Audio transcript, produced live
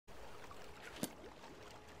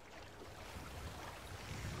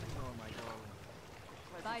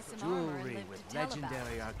some armor and Jewelry live with to tell about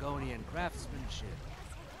legendary it. Argonian craftsmanship.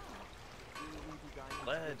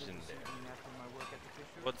 Legendary.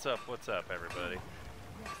 What's up, everybody?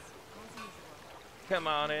 Come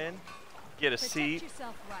on in. Get a Protect seat.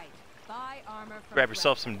 yourself right. Buy armor from Grab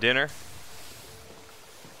yourself some dinner.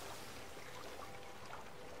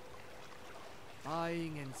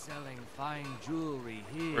 Buying and selling fine jewelry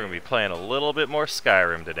here. We're going to be playing a little bit more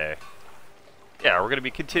Skyrim today. Yeah, we're going to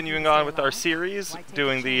be continuing on with our series,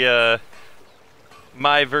 doing the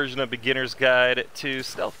my version of Beginner's Guide to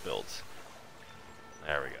Stealth Builds.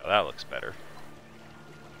 There we go, that looks better.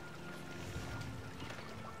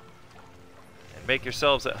 And make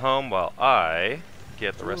yourselves at home while I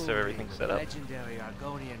get the rest of everything set up. Legendary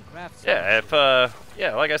Argonian craftsmanship. Yeah,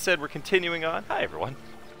 yeah, like I said, we're continuing on. Hi, everyone.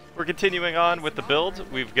 We're continuing on with the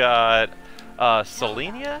build. We've got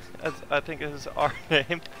Selenia, as I think is our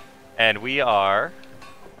name, and we are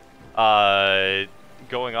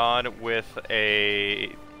going on with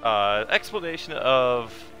a explanation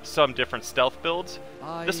of some different stealth builds.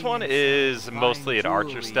 This one is mostly an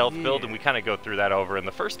archer stealth build, and we kind of go through that over in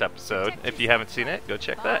the first episode. If you haven't seen it, go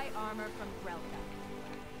check that.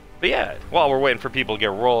 But yeah, while we're waiting for people to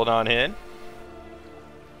get rolling on in,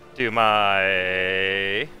 do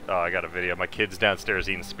my... Oh, I got a video. My kid's downstairs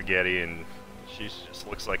eating spaghetti, and she just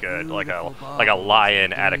looks like a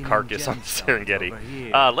lion at a carcass on the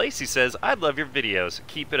Serengeti. Lacey says, "I love your videos.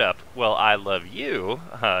 Keep it up." Well, I love you,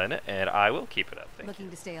 hun, and I will keep it up. Thank you.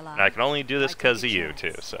 To stay alive. And I can only do this because of you,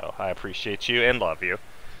 too, so I appreciate you and love you.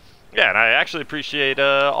 Yeah, and I actually appreciate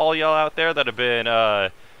all y'all out there that have been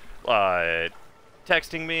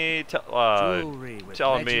texting me,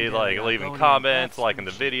 telling me, like, leaving comments, liking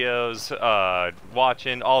the videos,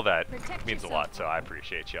 watching, all that means a lot, so I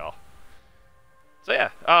appreciate y'all. So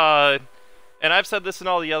yeah, and I've said this in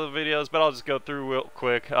all the other videos, but I'll just go through real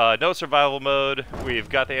quick. No survival mode, we've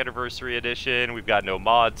got the anniversary edition, we've got no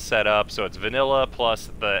mods set up, so it's vanilla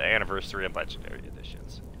plus the anniversary and legendary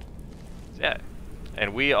editions. So yeah,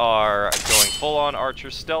 and we are going full on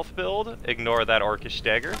archer stealth build, ignore that orcish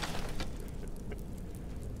dagger.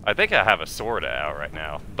 I think I have a sword out right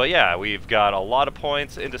now. But yeah, we've got a lot of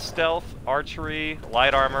points into stealth, archery,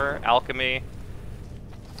 light armor, alchemy.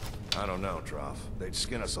 I don't know, Trough. They'd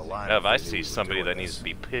skin us alive. If I see somebody that needs to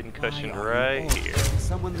be pin-cushioned right here.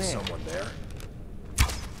 Someone there. Is someone there?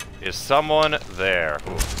 Is someone there?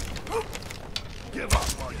 Ooh. Give up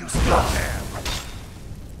while you still can.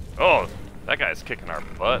 Oh, that guy's kicking our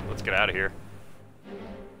butt. Let's get out of here.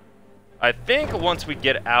 I think once we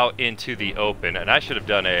get out into the open, and I should have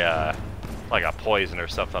done a, like a poison or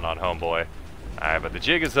something on Homeboy. Alright, but the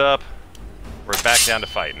jig is up. We're back down to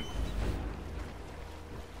fighting.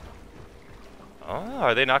 Oh,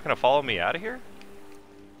 are they not going to follow me out of here?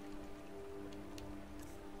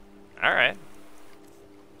 Alright.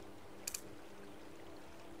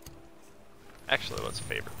 Actually, let's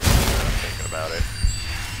favorite this. I'm thinking about it.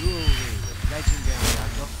 Jewelry with legendary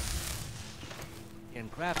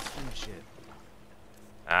Argonian craftsmanship.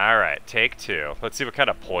 Alright, take two. Let's see what kind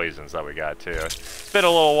of poisons that we got, too. It's been a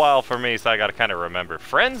little while for me, so I gotta kind of remember.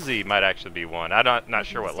 Frenzy might actually be one. I'm not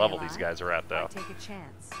sure what level these guys are at, though. Take a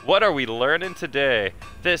chance. What are we learning today?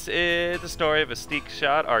 This is the story of a steak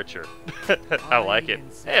shot archer. I like it.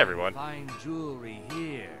 Hey, everyone. Fine jewelry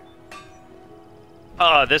here.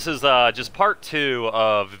 This is just part 2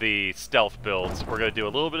 of the stealth builds. We're going to do a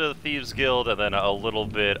little bit of the Thieves Guild and then a little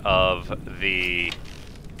bit of the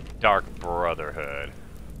Dark Brotherhood.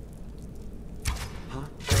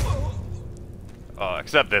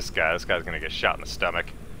 Except this guy. This guy's going to get shot in the stomach.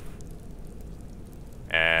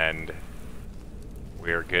 And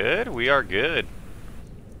we're good. We are good.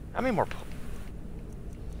 How many more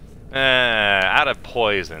out of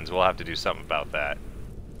poisons, we'll have to do something about that.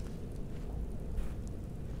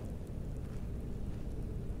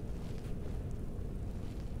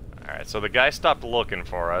 Alright, so the guy stopped looking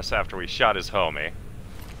for us after we shot his homie.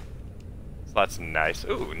 So that's nice.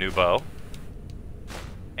 Ooh, new bow.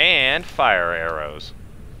 And fire arrows.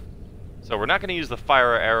 So we're not going to use the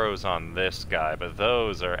fire arrows on this guy, but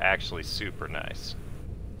those are actually super nice.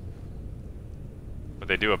 But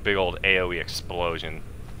they do a big old AoE explosion.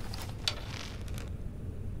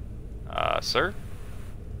 Sir?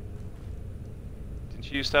 Didn't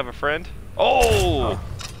you used to have a friend? Oh!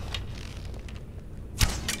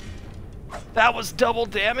 That was double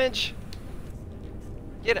damage?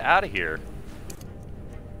 Get out of here.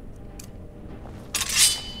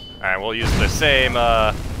 Alright, we'll use the same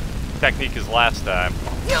technique as last time.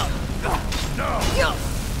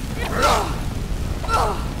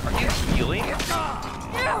 Are you healing?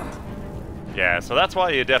 Yeah, so that's why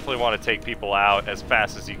you definitely want to take people out as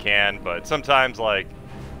fast as you can, but sometimes, like,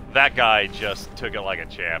 that guy just took it like a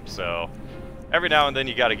champ, so every now and then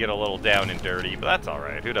you gotta get a little down and dirty, but that's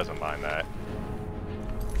alright. Who doesn't mind that?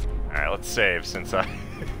 Alright, let's save since I...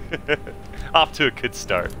 off to a good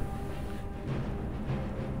start.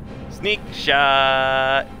 Sneak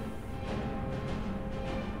shot!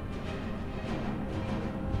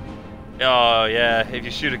 Oh, yeah, if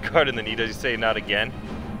you shoot a guard in the knee, does he say not again?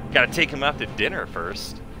 Gotta take him out to dinner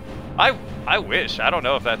first. I wish. I don't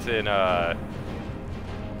know if that's in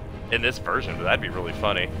this version, but that'd be really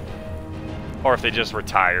funny. Or if they just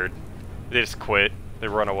retired. They just quit. They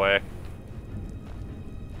run away.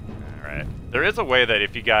 Alright. There is a way that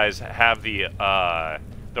if you guys have the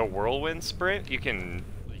whirlwind sprint, you can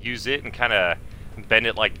use it and kind of bend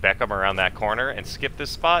it like Beckham around that corner and skip this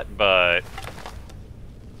spot, but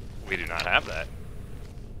we do not have that.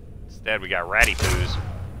 Instead, we got ratty poos.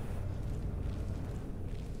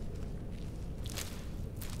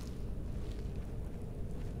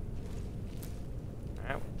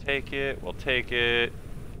 Alright, we'll take it. We'll take it.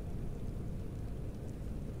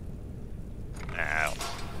 Ow.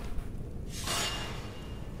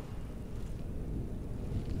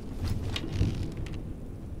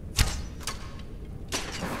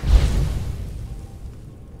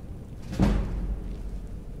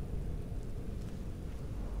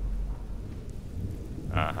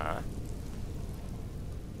 Uh-huh.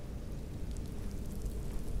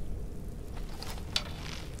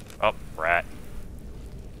 Oh, rat.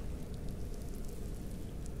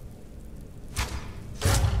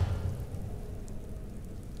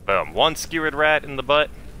 Boom. One skewered rat in the butt,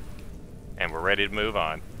 and we're ready to move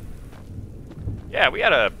on. Yeah, we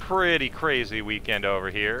had a pretty crazy weekend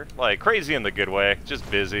over here. Like, crazy in the good way, just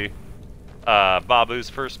busy. Babu's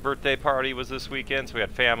first birthday party was this weekend, so we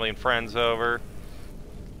had family and friends over.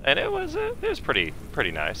 And it was pretty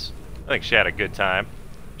nice. I think she had a good time.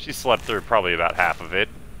 She slept through probably about half of it,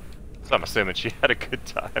 so I'm assuming she had a good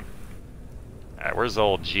time. Alright, where's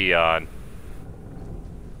old Gion?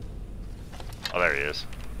 Oh, there he is.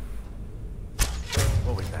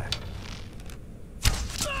 We'll be back.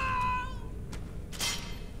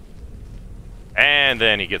 And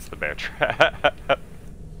then he gets the bear trap.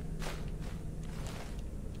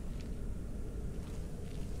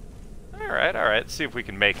 Alright, let's see if we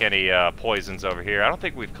can make any poisons over here. I don't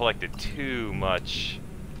think we've collected too much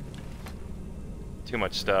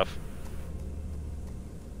stuff.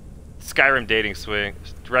 Skyrim dating swing,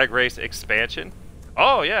 drag race expansion.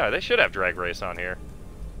 Oh yeah, they should have drag race on here.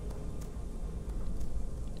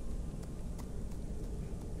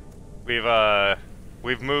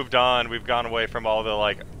 We've moved on. We've gone away from all the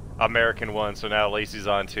like American ones, so now Lacey's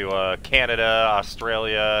on to Canada,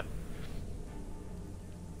 Australia.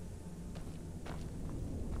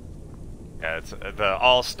 Yeah, it's the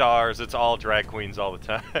all-stars, it's all drag queens all the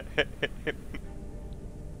time.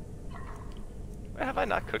 Have I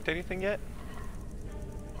not cooked anything yet?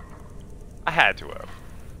 I had to have.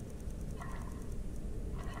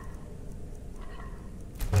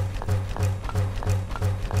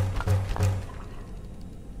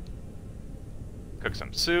 Cook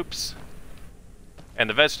some soups. And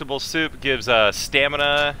the vegetable soup gives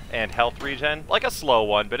stamina and health regen. Like a slow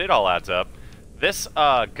one, but it all adds up. This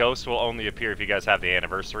ghost will only appear if you guys have the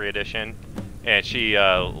anniversary edition, and she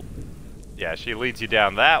leads you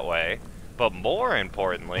down that way. But more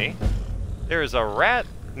importantly, there is a rat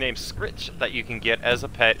named Scritch that you can get as a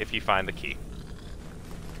pet if you find the key.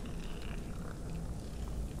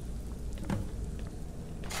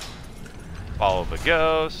 Follow the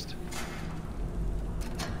ghost.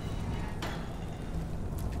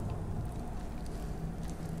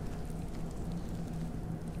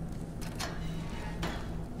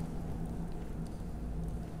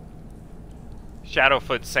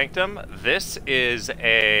 Shadowfoot Sanctum. This is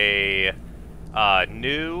a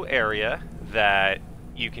new area that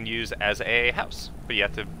you can use as a house, but you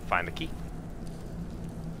have to find the key.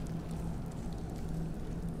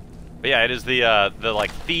 But yeah, it is the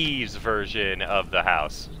like thieves version of the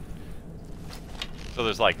house. So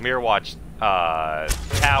there's like Mirror Watch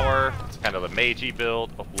Tower. It's kind of the magey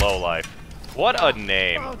build. Oh, low life. What a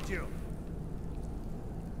name!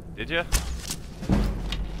 Did you?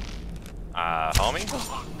 Homie?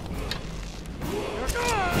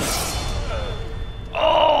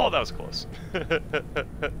 Oh, that was close.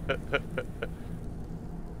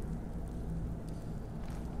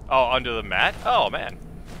 Oh, under the mat? Oh, man.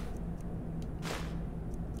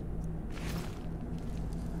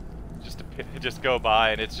 Just go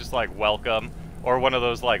by and it's just like welcome. Or one of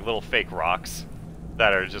those like little fake rocks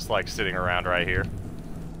that are just like sitting around right here.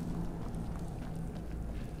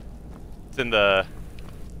 It's in the...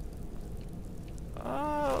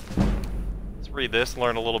 read this,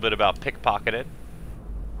 learn a little bit about pickpocketing.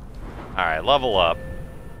 Alright, level up.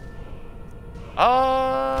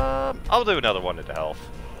 I'll do another one into health.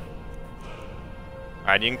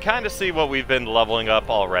 Alright, you can kind of see what we've been leveling up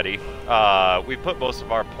already. We put most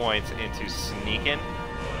of our points into sneaking.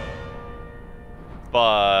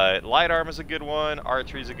 But light armor's a good one,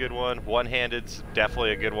 archery's a good one, one-handed's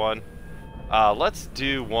definitely a good one. Let's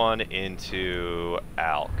do one into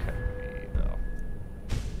alchemy, though.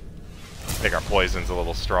 I think our poison's a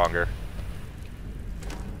little stronger.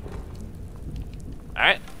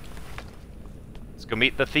 Alright. Let's go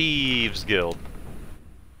meet the Thieves Guild.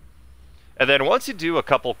 And then once you do a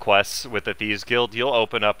couple quests with the Thieves Guild, you'll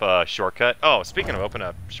open up a shortcut. Oh, speaking of open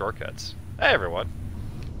up shortcuts. Hey, everyone.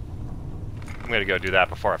 I'm gonna go do that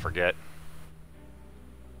before I forget.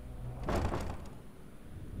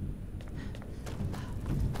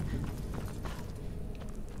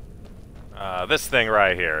 This thing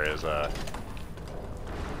right here is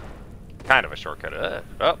kind of a shortcut.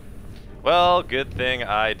 Oh. Well, good thing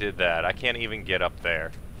I did that. I can't even get up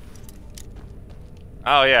there.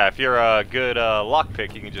 Oh yeah, if you're a good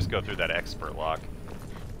lockpick, you can just go through that expert lock.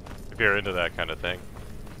 If you're into that kind of thing.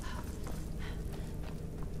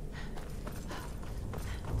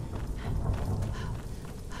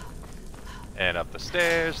 And up the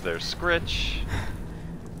stairs, there's Scritch.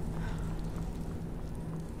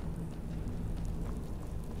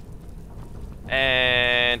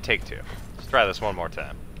 And take two. Let's try this one more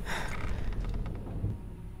time.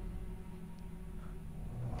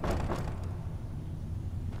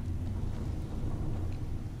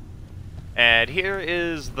 And here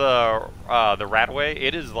is the Ratway.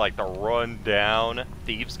 It is like the run-down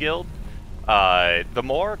Thieves Guild. The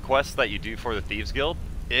more quests that you do for the Thieves Guild,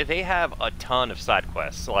 they have a ton of side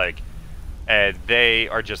quests, like, and they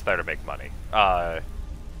are just there to make money.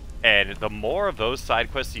 And the more of those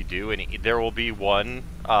side quests you do, and there will be one,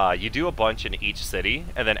 you do a bunch in each city,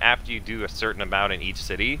 and then after you do a certain amount in each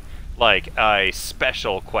city, like, a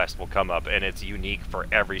special quest will come up, and it's unique for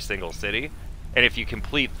every single city. And if you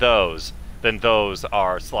complete those, then those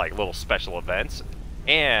are like little special events,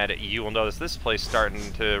 and you will notice this place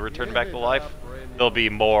starting to return back to life. There'll be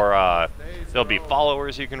more, there'll be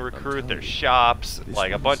followers you can recruit, there's shops,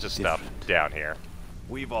 like a bunch of stuff down here.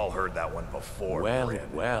 We've all heard that one before. Well,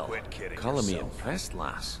 Brandon. Quit kidding color me yourself. impressed,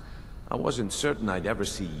 lass. I wasn't certain I'd ever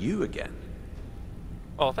see you again.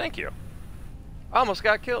 Oh, thank you. I almost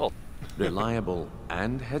got killed. Reliable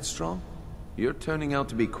and headstrong? You're turning out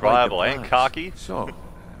to be quite Reliable the and prize. cocky. So,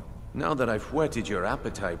 now that I've whetted your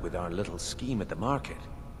appetite with our little scheme at the market,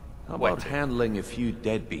 how about Whetted. handling a few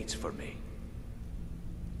deadbeats for me?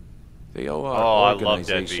 They owe Oh, our I love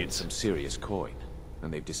organization deadbeats. some serious coin,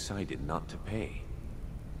 and they've decided not to pay.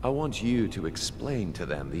 I want you to explain to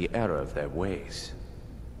them the error of their ways.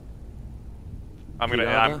 I'm gonna go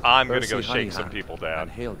Ursi shake some Honeyhand, people down.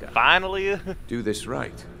 and Helga. Finally. Do this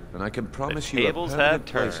right, and I can promise you a tables have permanent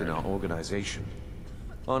place in turned. our organization.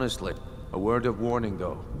 Honestly, a word of warning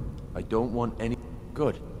though. I don't want any...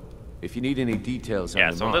 Good. If you need any details Yeah,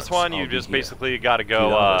 on the so in marks, this one, you I'll be just here. basically gotta go,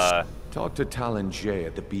 Kiravas, talk to Talon J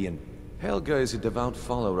at the B&... Helga is a devout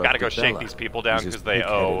follower gotta of go the shake Bella. these people down He's as because they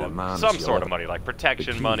pig-headed a owe man some as sort you'll of money, like The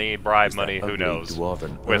protection key money, bribe is money, that who ugly knows.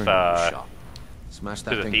 dwarven With, urn shop. Smash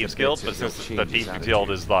that to the thing Thieves to Guild, bits but and since he'll the change his Thieves Guild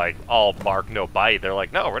attitude. is like all bark, no bite, they're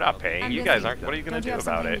like, no, we're not paying. I'm You busy. guys aren't. What are you gonna Don't you do have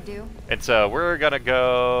about something it? to do? And so we're gonna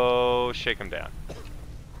go shake them down.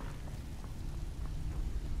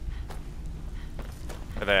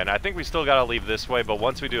 And then I think we still gotta leave this way, but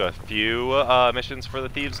once we do a few missions for the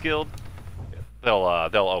Thieves Guild,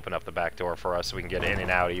 they'll open up the back door for us so we can get in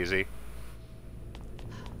and out easy.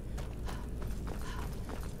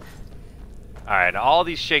 Alright, all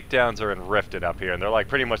these shakedowns are in Rifted up here, and they're like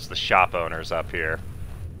pretty much the shop owners up here.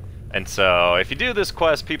 And so, if you do this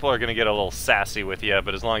quest, people are going to get a little sassy with you,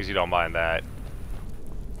 but as long as you don't mind that,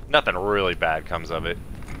 nothing really bad comes of it.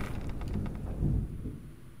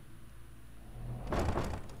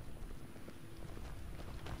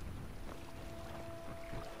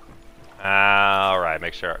 Alright,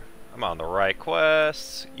 make sure I'm on the right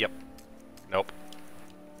quests. Yep. Nope.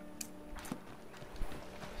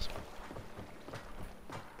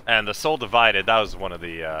 And the Soul Divided, that was one of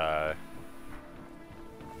the,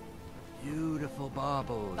 Beautiful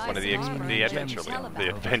baubles. Buy one of the, some armor. the Gems Adventure tell League, about the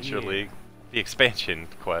it. Adventure League, the expansion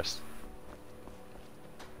quest.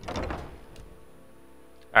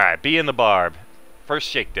 Alright, be in the barb. First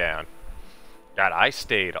shakedown. God, I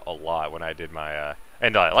stayed a lot when I did my,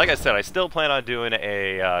 and like I said, I still plan on doing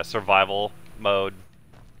a survival mode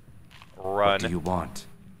run. What do you want?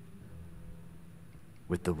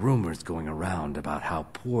 With the rumors going around about how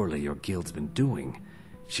poorly your guild's been doing,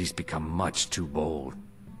 She's become much too bold.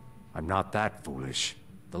 I'm not that foolish.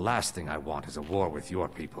 The last thing I want is a war with your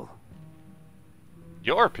people.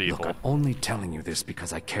 Your people? Look, I'm only telling you this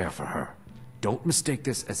because I care for her. Don't mistake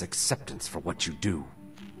this as acceptance for what you do.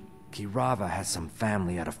 Kirava has some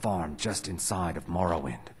family at a farm just inside of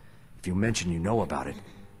Morrowind. If you mention you know about it,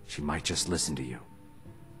 she might just listen to you.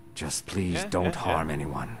 Just please don't harm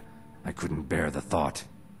anyone. I couldn't bear the thought.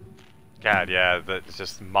 God, yeah, that's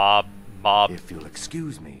just mob. If you'll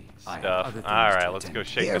excuse me, Stuff. Alright, let's go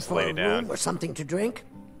shake this lady down. Or something to drink?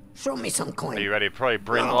 Show me some coin. Are you ready to probably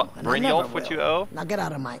bring Brynjolf what you owe? Now get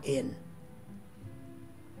out of my inn.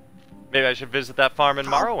 Maybe I should visit that farm in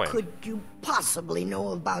Morrowind. How could you possibly know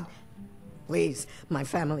about... Please, my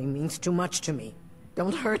family means too much to me.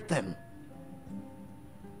 Don't hurt them.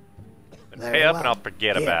 Pay up and I'll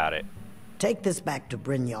forget about it. Take this back to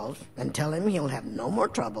Brynjolf and tell him he'll have no more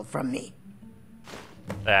trouble from me.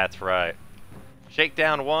 That's right.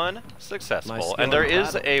 Shakedown 1, successful. And there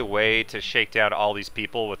is a way to shake down all these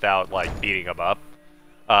people without, like, beating them up.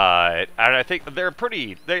 And I think they're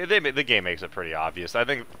pretty... the game makes it pretty obvious. I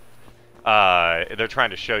think they're trying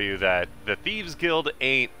to show you that the Thieves Guild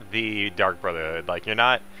ain't the Dark Brotherhood. Like, you're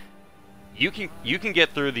not... You can get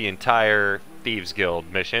through the entire Thieves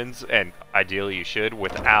Guild missions, and ideally you should,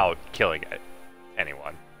 without killing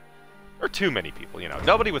anyone. Or too many people, you know.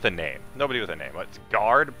 Nobody with a name. Nobody with a name. Let's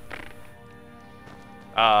guard...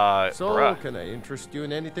 can I interest you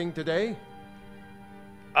in anything today?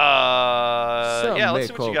 Yeah, let's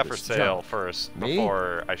see what you got for sale first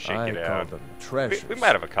before I shake you down. We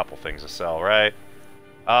might have a couple things to sell, right?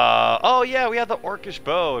 Oh yeah, we had the orcish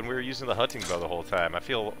bow and we were using the hunting bow the whole time. I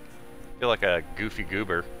feel like a goofy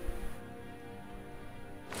goober.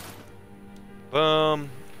 Boom.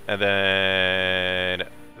 And then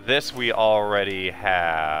this we already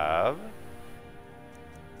have.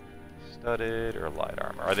 Studded or light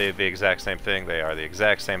armor. Are they the exact same thing? They are the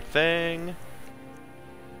exact same thing.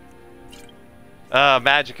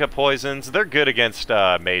 Magicka poisons. They're good against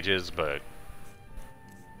mages, but...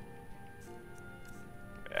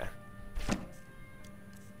 yeah.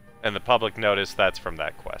 And the public notice, that's from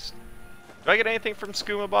that quest. Do I get anything from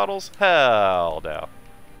skooma bottles? Hell no.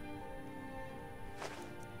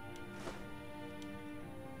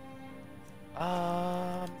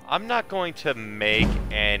 I'm not going to make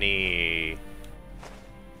any...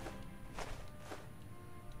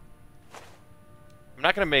 I'm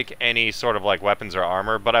not going to make any sort of like weapons or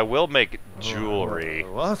armor, but I will make jewelry.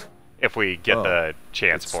 What? If we get the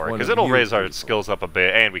chance for it, because it'll raise our skills up a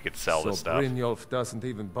bit, and we could sell this stuff. Brynjolf doesn't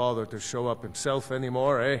even bother to show up himself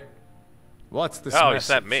anymore, eh? What's this Oh, message? he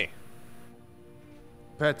sent me.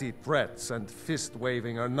 Petty threats and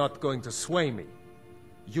fist-waving are not going to sway me.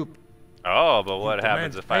 You... Oh, but what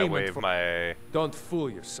happens if I wave my... Don't fool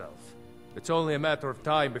yourself. It's only a matter of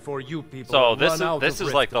time before you people So this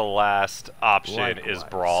is like the last option is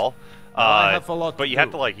brawl. But you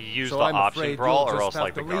have to like use the option brawl or else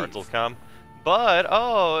like the guards will come. But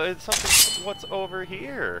oh, it's something. What's over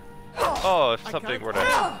here? Oh, if something were to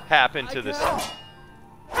happen to this.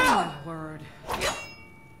 Oh, word.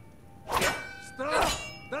 Stop!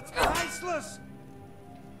 That's priceless.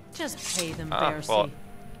 Just pay them, Well, Bercy.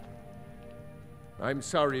 I'm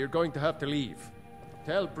sorry, you're going to have to leave.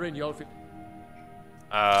 Tell Brynjolf.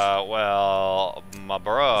 Well, my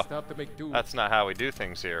bro, Have to make do. that's not how we do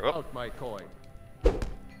things here. Oh. Out my coin.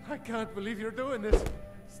 I can't believe you're doing this.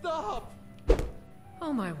 Stop!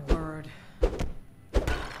 Oh, my word.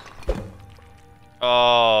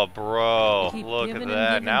 Oh, bro, Keep look at giving and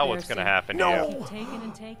that. giving, Now what's Bercy. gonna happen to you? Keep taking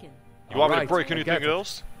and taking. You want me to Alright, break I anything get it.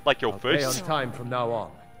 else? Like your I'll pay on face? time from now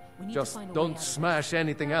on. We need Just to find a way don't out of smash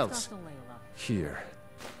anything this. else. Stop the Layla. Here.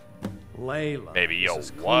 Layla. Maybe is your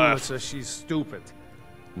as wife. clueless as she's stupid.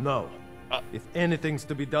 No. If anything's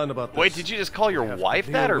to be done about this... Wait, did you just call your we have to wife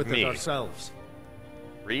deal that or with it me? ourselves.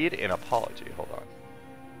 Read an apology. Hold on.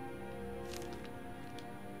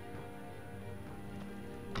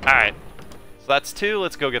 Alright. So that's 2.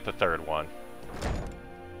 Let's go get the third one. I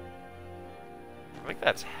think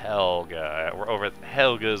that's Helga. We're over at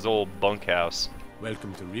Helga's old bunkhouse.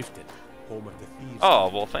 Welcome to Riften, home of the thieves.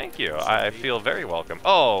 Oh, well, thank you. I feel very welcome.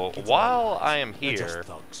 Oh, while I am here,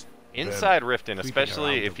 inside Riften,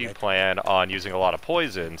 especially if you plan on using a lot of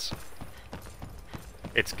poisons,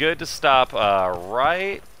 it's good to stop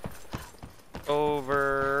right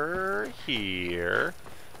over here,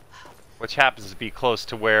 which happens to be close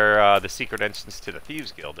to where the secret entrance to the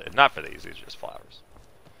Thieves Guild is. Not for these are just flowers.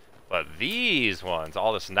 But these ones,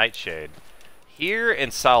 all this nightshade, here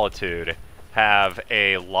in Solitude, have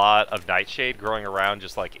a lot of nightshade growing around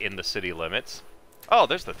just like in the city limits. Oh,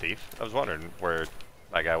 there's the thief. I was wondering where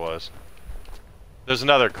that guy was. There's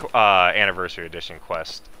another Anniversary Edition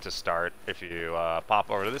quest to start if you pop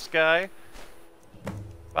over to this guy.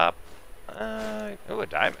 Pop. Oh, a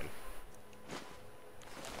diamond.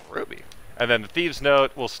 Ruby. And then the Thieves'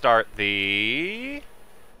 Note will start the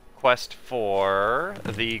quest for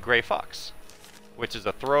the Gray Fox, which is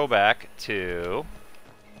a throwback to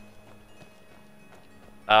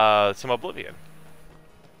some Oblivion.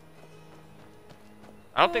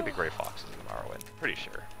 I don't think the Gray Fox is in Morrowind. Pretty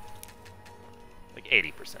sure. Like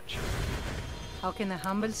 80% sure. How can the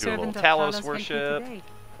humble Do a servant little of Talos Talos help you worship. today?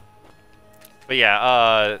 But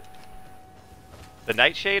yeah, the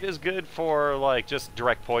Nightshade is good for like just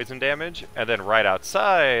direct poison damage, and then right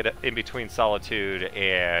outside, in between Solitude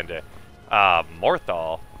and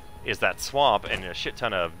Morthal, is that swamp, and a shit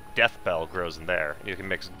ton of Deathbell grows in there. You can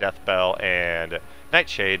mix Deathbell and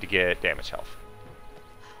Nightshade to get damage health.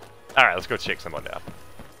 Alright, let's go shake someone down.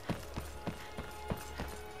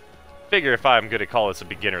 Figure if I'm gonna call this a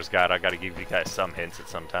beginner's guide, I gotta give you guys some hints at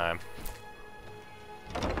some time.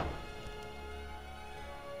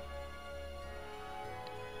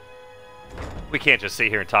 We can't just sit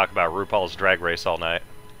here and talk about RuPaul's Drag Race all night.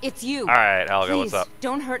 It's you. Alright, Helga, what's Please, up?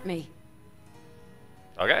 don't hurt me.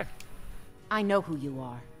 Okay. I know who you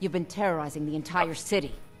are. You've been terrorizing the entire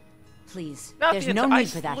city. Please, Not there's the no enti- need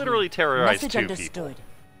for that. I literally terrorized Message 2 understood.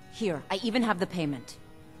 Here, I even have the payment.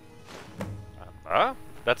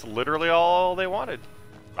 That's literally all they wanted.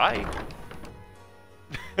 Bye.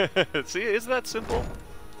 See, isn't that simple?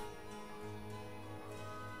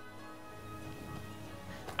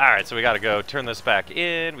 Alright, so we gotta go turn this back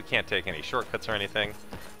in. We can't take any shortcuts or anything.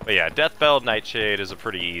 But yeah, Deathbell Nightshade is a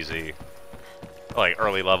pretty easy, like,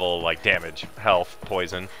 early level, like, damage, health,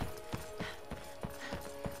 poison.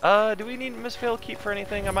 Do we need Mistveil Keep for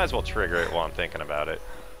anything? I might as well trigger it while I'm thinking about it.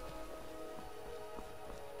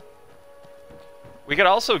 We could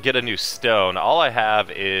also get a new stone. All I have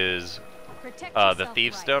is the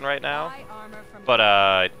Thieves' Stone right now. But,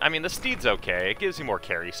 I mean, the Steed's okay. It gives you more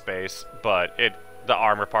carry space, but the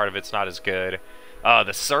armor part of it's not as good.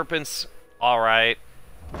 The Serpent's alright.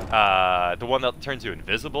 The one that turns you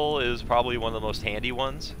invisible is probably one of the most handy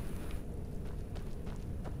ones.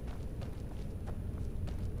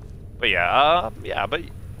 But yeah, but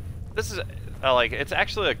this is, like, it's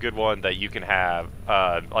actually a good one that you can have,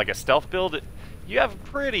 like a stealth build. You have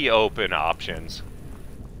pretty open options.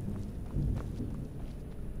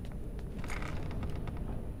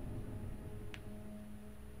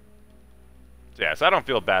 So yeah, so I don't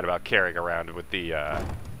feel bad about carrying around with the,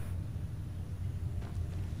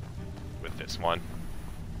 with this one.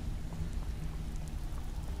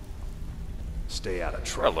 Stay out of For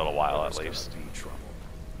trouble. a little while, at least.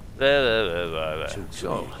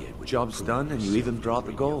 So, job's done and you even brought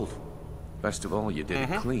the gold. Best of all, you did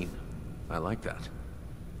it clean. I like that.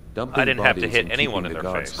 Dumping I didn't have to bodies hit and anyone keeping in the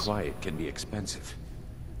their guards face. quiet can be expensive.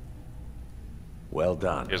 Well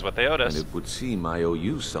done. Here's what they owed us. And it would seem I owe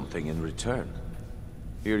you something in return.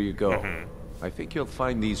 Here you go. I think you'll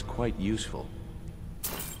find these quite useful.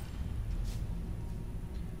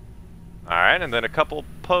 Alright, and then a couple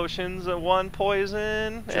potions and 1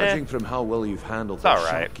 poison. Judging from how well you've handled It's the all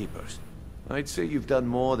right. shopkeepers, I'd say you've done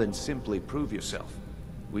more than simply prove yourself.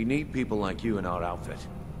 We need people like you in our outfit.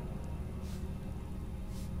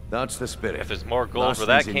 That's the spirit. If there's more gold where Larcen's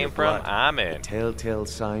that in came your from, blood, I'm the in. telltale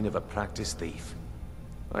sign of a practiced thief.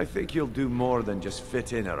 I think you'll do more than just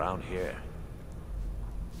fit in around here.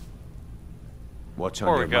 What's on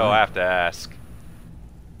Before your we go, mind? I have to ask.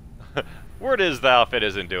 Word is the outfit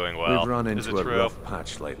isn't doing well. We've run Is into it a true? rough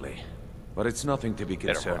patch lately, but it's nothing to be Bit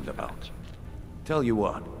of concerned rough about. patch. Tell you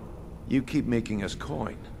what, you keep making us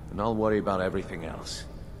coin, and I'll worry about everything else.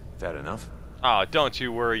 Fair enough? Oh, don't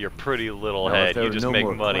you worry your pretty little Now, if head. there You are just no make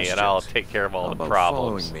more money and I'll questions, take care of all how the about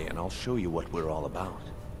problems. following me, and I'll show you what we're all about.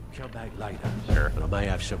 Come back later. Sure. And I may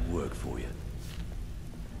have some work for you.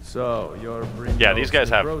 So, you're bringing Yeah, these guys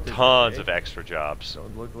have protege, tons eh? of extra jobs.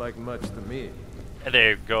 Don't look like much to me. And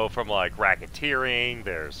they go from like racketeering,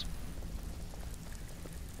 there's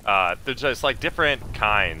just like different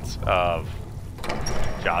kinds of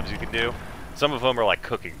jobs you can do. Some of them are like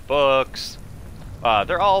cooking books.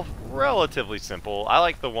 They're all relatively simple. I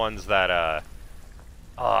like the ones that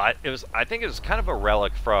I think it was kind of a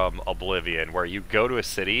relic from Oblivion, where you go to a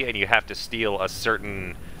city and you have to steal a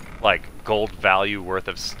certain like gold value worth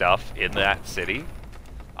of stuff in that city.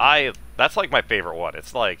 That's like my favorite one.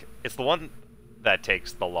 It's the one that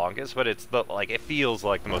takes the longest, but it's the like it feels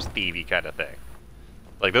like the most thievy kind of thing.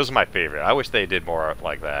 Like those are my favorite. I wish they did more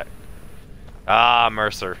like that. Ah,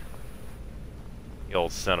 Mercer. You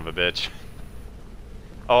old son of a bitch.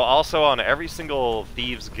 Oh, also on every single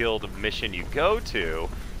Thieves Guild mission you go to,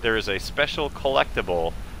 there is a special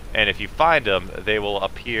collectible, and if you find them, they will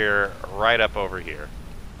appear right up over here.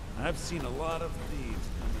 I've seen a lot of thieves.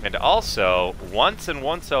 And also, once and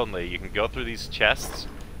once only, you can go through these chests,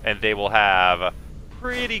 and they will have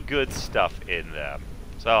pretty good stuff in them.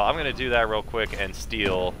 So I'm going to do that real quick and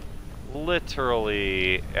steal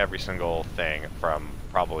literally every single thing from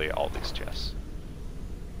probably all these chests.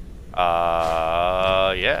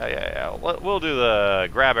 Yeah. We'll do the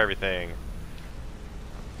grab everything,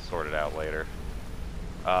 sort it out later.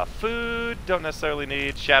 Food, don't necessarily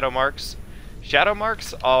need. Shadow marks. Shadow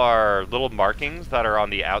marks are little markings that are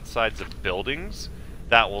on the outsides of buildings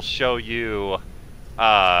that will show you,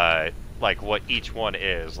 like, what each one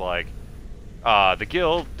is. Like, the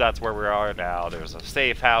guild, that's where we are now. There's a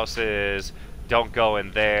safe houses. Don't go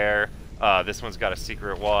in there. This one's got a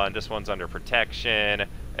secret one. This one's under protection.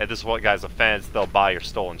 And this one guy's a fence. They'll buy your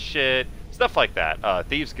stolen shit. Stuff like that.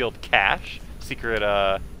 Thieves Guild cache. Secret,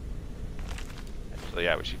 actually,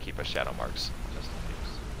 yeah, we should keep a shadow marks. Just in case.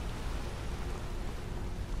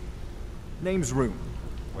 Name's room.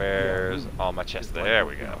 Where's all my chests? There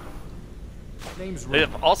we go. Name's room.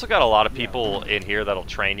 They've also got a lot of people in here that'll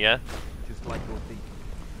train you. Just like your thief.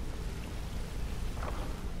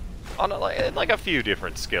 On like a few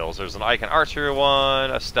different skills. There's an icon archery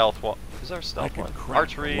one, a stealth one. Is there a I stealth could one? crack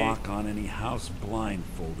Archery. the lock on any house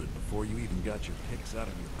blindfolded before you even got your picks out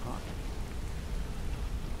of your pocket.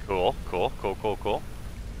 Cool.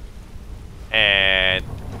 And,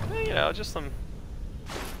 you know, just some...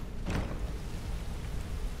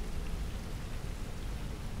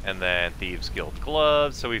 And then Thieves Guild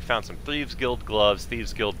gloves. So we found some Thieves Guild gloves,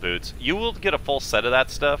 Thieves Guild boots. You will get a full set of that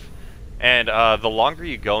stuff. And the longer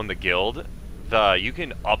you go in the guild, you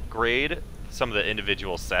can upgrade some of the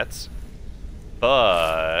individual sets.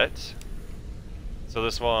 But... So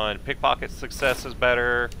this one, pickpocket success is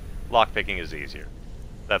better, lockpicking is easier.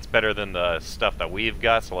 That's better than the stuff that we've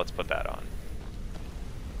got, so let's put that on.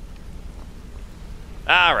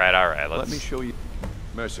 Alright, Let me show you.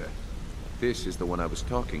 Mercer, this is the one I was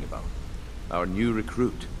talking about. Our new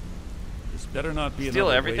recruit. This better not be Steal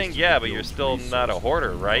another everything? waste of Yeah, the but you're guild's still not a resources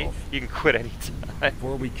hoarder, and right? wealth. You can quit anytime.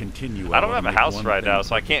 Before we continue, I don't wanna have a make house one right thing now,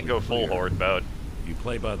 so I can't go perfectly full clear. horde mode. If you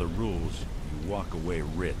play by the rules, you walk away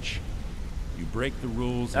rich. You break the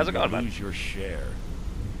rules How's and it you going, man? lose your share.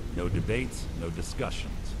 No debates, no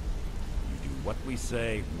discussions. You do what we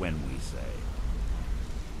say, when we say.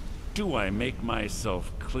 Do I make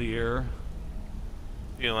myself clear?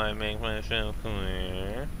 Do I make myself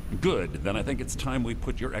clear? Good, then I think it's time we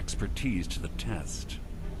put your expertise to the test.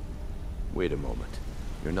 Wait a moment.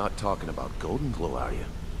 You're not talking about Golden Glow, are you?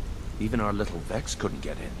 Even our little Vex couldn't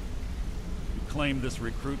get in. You claim this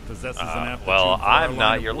recruit possesses an aptitude Well, for our I'm line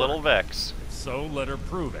not of your work. little Vex. If so, let her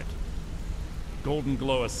prove it. Golden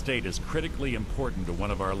Glow Estate is critically important to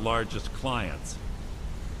one of our largest clients.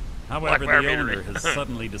 However, the owner has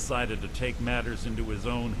suddenly decided to take matters into his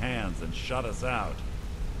own hands and shut us out.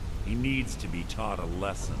 He needs to be taught a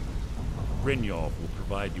lesson. Brynjolf will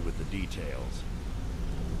provide you with the details.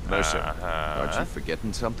 Mercer, aren't you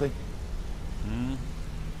forgetting something? Oh,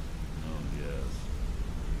 yes.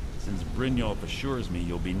 Since Brynjolf assures me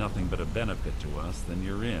you'll be nothing but a benefit to us, then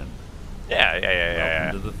you're in.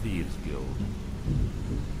 Yeah. Welcome to the Thieves Guild.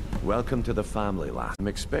 Welcome to the family, lass. I'm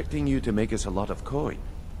expecting you to make us a lot of coin,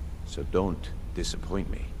 so don't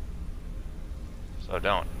disappoint me. So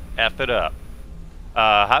don't F it up.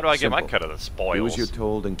 How do I get my Simple. cut of the spoils? Do as you're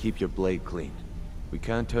told and keep your blade clean. We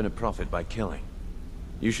can't turn a profit by killing.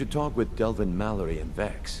 You should talk with Delvin Mallory and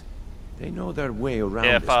Vex. They know their way around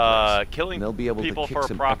If this place, killing and they'll be able people to kick for a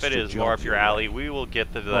some profit extra is more up jobs your way. alley, we will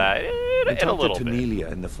get to that And in a talk little to bit.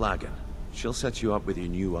 Tanelia in the flagon. She'll set you up with your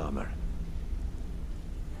new armor.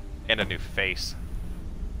 And a new face.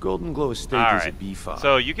 Golden Glow Estate All is a right. bee farm.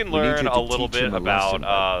 So you can We need learn you a to little teach bit him a lesson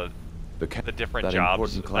about by the different that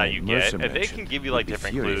jobs important that client you Mercer get, and they mentioned can give you would like be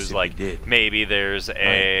different furious clues, if like he did. maybe there's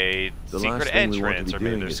a The last secret thing we want to entrance, be or maybe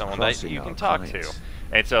doing there's is someone that crossing you our can talk to. clients.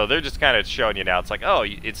 And so they're just kind of showing you now. It's like, oh,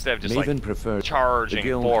 instead of just Maven like prefers charging the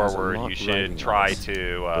guild has a forward, lot you should riding on try us. to.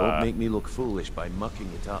 Don't make me look foolish by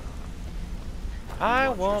mucking it up. I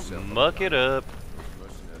won't muck it up.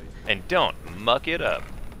 And don't muck it up.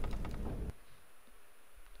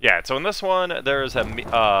 Yeah, so in this one, there's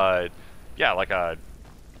a, like a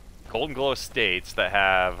Golden Glow Estates that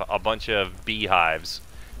have a bunch of beehives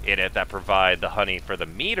in it that provide the honey for the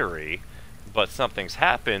meadery, but something's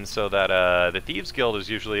happened so that the Thieves Guild is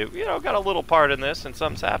usually, got a little part in this, and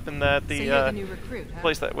something's happened that the, So you're the new recruit, huh?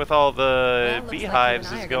 place that with all the Well, looks like you beehives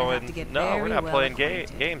and I is are gonna have to going, get no, we're very not well playing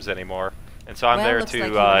acquainted. games anymore. And so I'm Well, there looks to like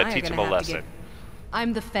you and I are teach gonna them a have to lesson.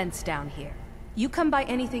 I'm the fence down here. You come by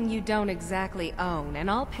anything you don't exactly own, and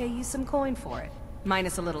I'll pay you some coin for it.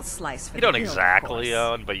 Minus a little slice for You the don't bill, exactly of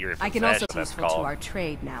course. own, but you're I can also possession, be that's useful to called. our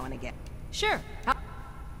trade now and again. Sure.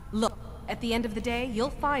 Look, at the end of the day,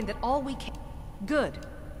 you'll find that all we can... Good.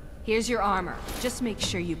 Here's your armor. Just make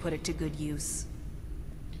sure you put it to good use.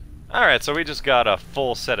 Alright, so we just got a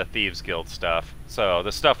full set of Thieves Guild stuff. So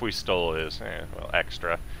the stuff we stole is, well,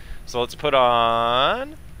 extra. So let's put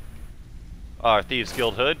on our Thieves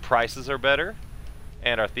Guild hood. Prices are better.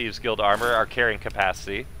 And our Thieves Guild armor, our carrying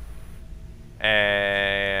capacity.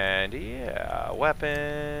 And yeah,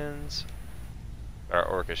 weapons. Our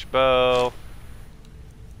orcish bow.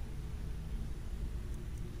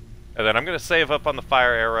 And then I'm going to save up on the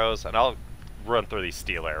fire arrows, and I'll run through these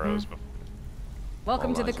steel arrows.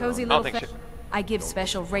 Welcome to the cozy little I give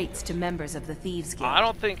special rates to members of the Thieves Guild. I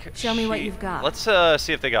don't think... Show me what you've got. Let's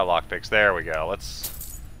see if they got lockpicks. There we go.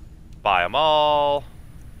 Let's buy them all.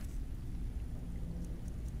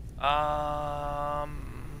 I'm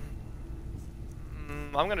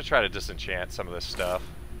going to try to disenchant some of this stuff.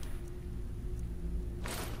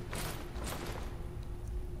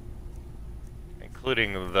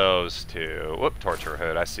 Including those two. Whoop, torture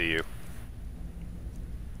hood, I see you.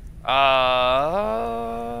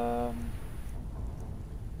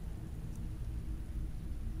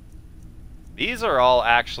 These are all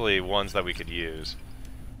actually ones that we could use.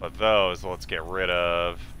 But those, let's get rid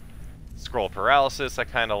of. Scroll paralysis, I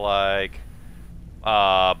kind of like.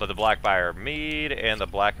 But the Blackbriar Mead and the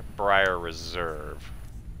Blackbriar Reserve.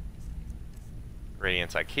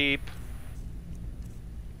 Radiance I keep.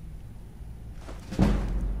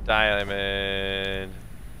 Diamond.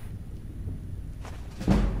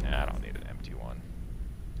 Nah, I don't need an empty one.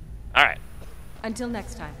 Alright. Until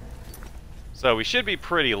next time. So we should be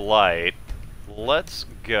pretty light. Let's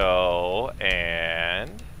go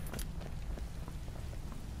and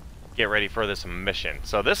get ready for this mission.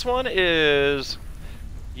 So this one is,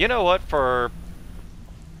 you know what,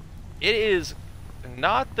 it is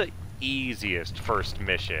not the easiest first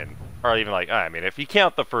mission, or even like, I mean, if you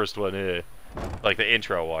count the first one, like the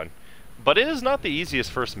intro one, but it is not the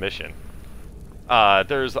easiest first mission.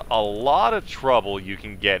 There's a lot of trouble you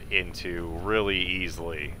can get into really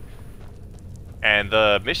easily. And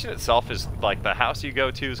the mission itself is, like, the house you go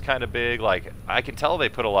to is kind of big. Like, I can tell they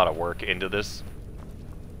put a lot of work into this.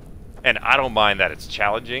 And I don't mind that it's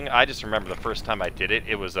challenging. I just remember the first time I did it,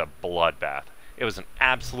 it was a bloodbath. It was an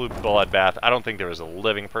absolute bloodbath. I don't think there was a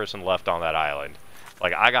living person left on that island.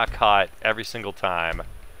 Like, I got caught every single time.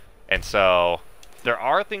 And so, there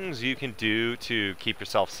are things you can do to keep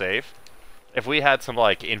yourself safe. If we had some,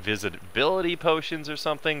 like, invisibility potions or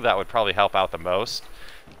something, that would probably help out the most.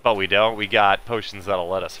 But we don't. We got potions that'll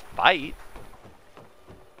let us fight.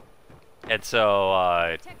 And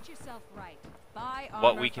so,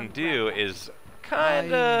 what we can do is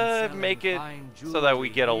kind of make it so that we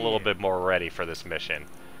get a little bit more ready for this mission.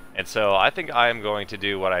 And so, I think I am going to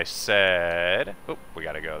do what I said. Oop, we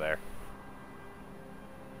gotta go there.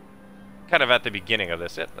 Kind of at the beginning of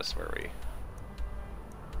this. Yeah, that's where we...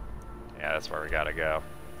 Yeah, that's where we gotta go.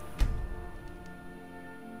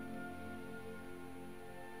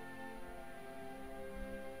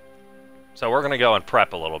 So we're going to go and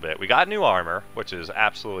prep a little bit. We got new armor, which is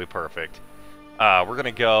absolutely perfect. We're going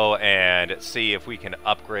to go and see if we can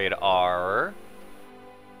upgrade our...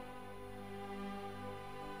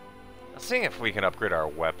 Let's see if we can upgrade our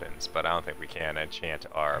weapons, but I don't think we can enchant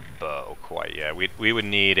our bow quite yet. We would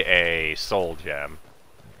need a soul gem.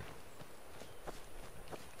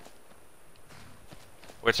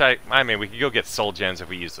 Which I mean, we could go get soul gems if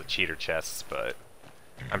we use the cheater chests, but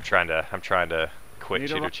I'm trying to quit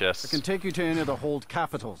cheater chests. I can take you to any of the hold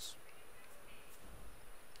capitals.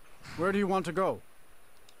 Where do you want to go?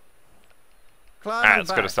 Alright,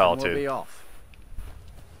 let's go to Solitude. We'll be off.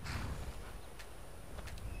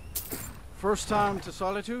 First time to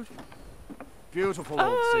Solitude? Beautiful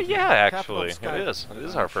old city. Yeah, actually, it is. It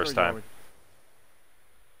is our first time.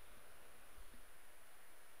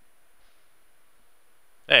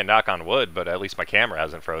 Hey, knock on wood, but at least my camera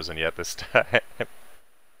hasn't frozen yet this time.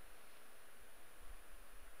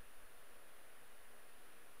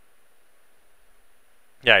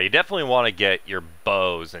 Yeah, you definitely want to get your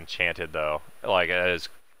bows enchanted, though, like, as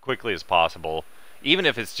quickly as possible. Even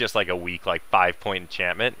if it's just, like, a weak, like, 5-point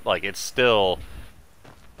enchantment, like, it still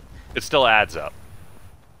adds up.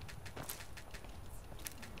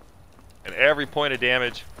 And every point of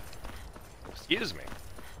damage... Excuse me.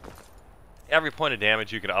 Every point of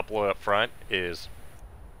damage you can upload up front is...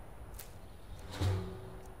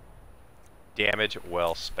 damage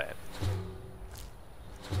well spent.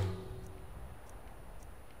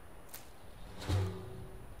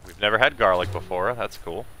 We've Never had garlic before. That's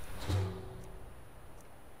cool.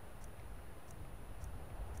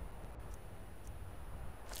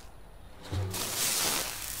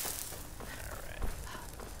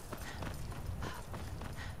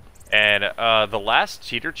 And the last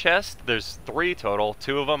cheater chest, there's 3 total.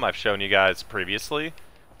 2 of them I've shown you guys previously.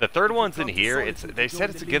 The third one's in here. They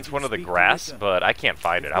said it's against one of the grass, but I can't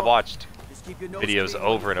find it. I've watched videos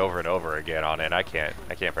over and over and over again on it. I can't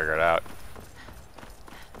figure it out.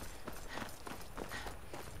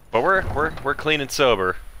 But we're clean and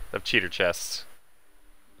sober of cheater chests.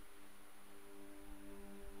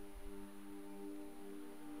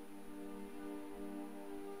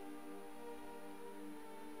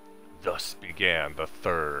 Thus began the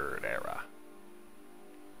Third Era.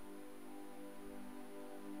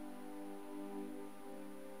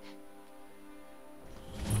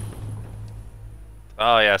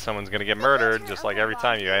 Oh yeah, someone's gonna get murdered, just like every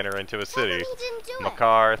time you enter into a city.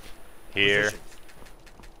 McCarth, here.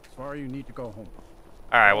 Sorry, you need to go home.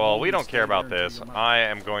 Alright, well, we don't care about this. I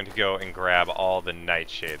am going to go and grab all the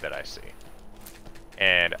nightshade that I see.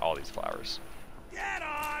 And all these flowers. Get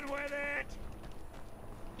on with it!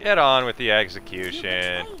 Get on with the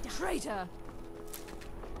execution. Traitor!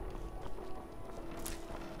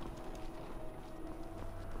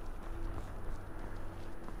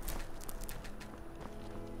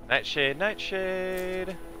 Nightshade,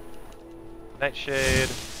 nightshade. Nightshade.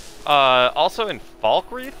 Also in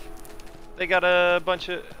Falkreath, they got a bunch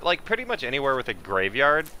of, like, pretty much anywhere with a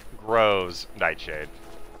graveyard grows nightshade.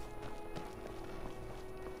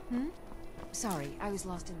 Hmm? Sorry, I was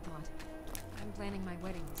lost in thought. I'm planning my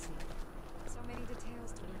wedding this year. So many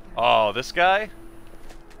details to work out. Oh, this guy?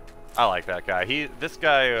 I like that guy. This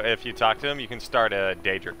guy, if you talk to him, you can start a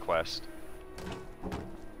Daedric quest.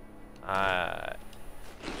 Yeah,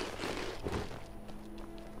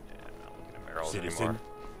 not looking at Meryl's anymore.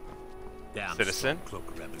 Damn Citizen.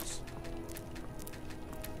 Cloak rebels.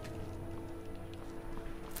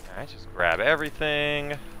 Alright, just grab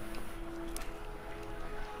everything.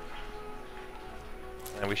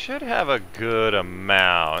 And we should have a good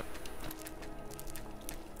amount.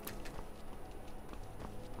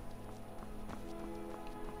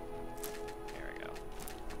 There we go.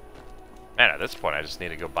 Man, at this point I just need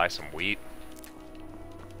to go buy some wheat.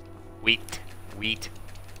 Wheat. Wheat.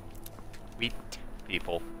 Wheat,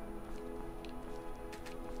 people.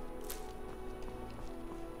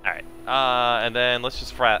 Alright, and then let's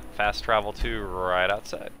just fast travel to right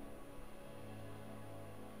outside.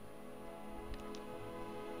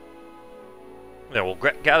 Then we'll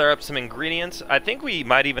gather up some ingredients. I think we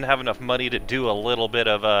might even have enough money to do a little bit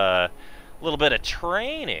of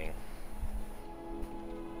training.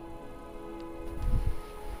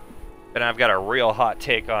 And I've got a real hot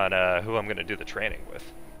take on who I'm going to do the training with.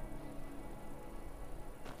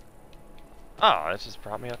 Oh, that just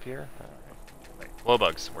brought me up here. All right. Wait,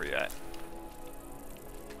 glowbugs, where you at?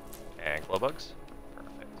 And glowbugs.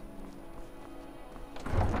 Perfect.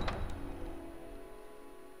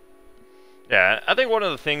 Yeah, I think one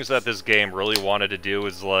of the things that this game really wanted to do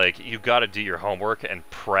is, like, you've got to do your homework and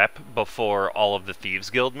prep before all of the Thieves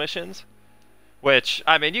Guild missions. Which,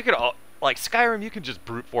 I mean, you could, like, Skyrim, you can just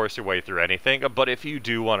brute force your way through anything, but if you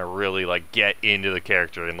do want to really, like, get into the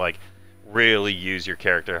character and, like, really use your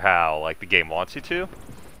character how, like, the game wants you to,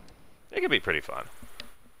 it can be pretty fun.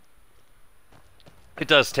 It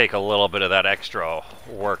does take a little bit of that extra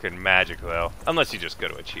work and magic, though, unless you just go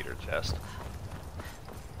to a cheater chest.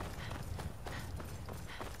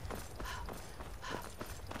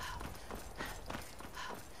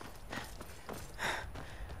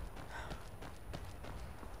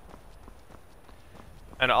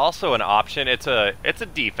 And also an option, it's a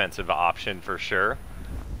defensive option for sure.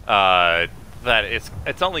 That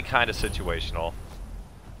it's only kind of situational.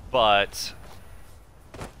 But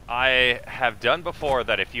I have done before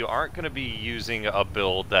that if you aren't going to be using a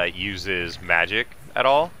build that uses magic at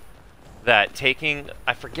all, that taking,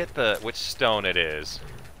 I forget which stone it is.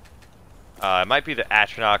 It might be the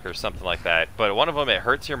Atronach or something like that, but one of them, it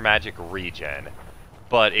hurts your magic regen,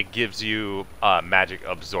 but it gives you magic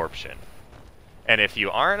absorption. And if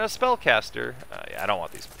you aren't a spellcaster, yeah, I don't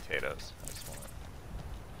want these potatoes.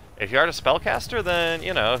 If you aren't a spellcaster, then,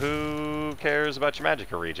 you know, who cares about your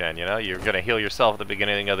magic regen, you know? You're going to heal yourself at the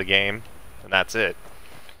beginning of the game, and that's it.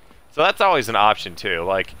 So that's always an option, too.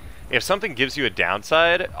 Like, if something gives you a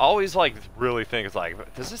downside, always, like, really think,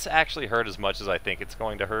 like, does this actually hurt as much as I think it's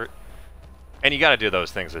going to hurt? And you got to do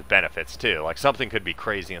those things with benefits, too. Like, something could be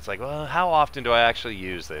crazy, and it's like, well, how often do I actually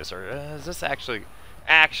use this? Or is this actually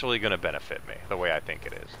going to benefit me the way I think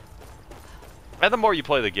it is? And the more you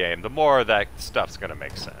play the game, the more that stuff's going to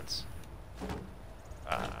make sense.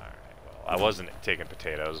 Alright. I wasn't taking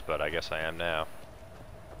potatoes, but I guess I am now.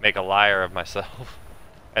 Make a liar of myself.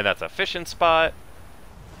 And that's a fishing spot.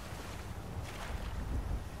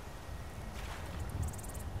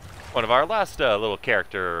 One of our last little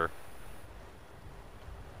character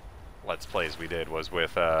Let's Plays we did was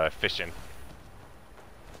with fishing.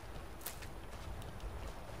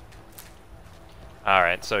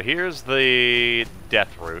 Alright, so here's the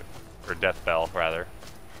death route, or death bell, rather.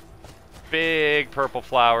 Big purple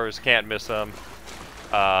flowers, can't miss them.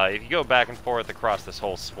 If you go back and forth across this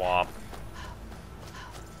whole swamp,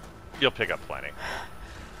 you'll pick up plenty.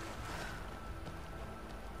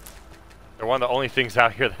 They're one of the only things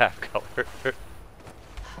out here that have color.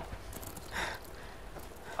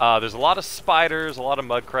 There's a lot of spiders, a lot of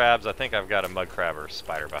mud crabs. I think I've got a mud crab or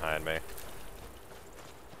spider behind me.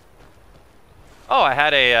 Oh, I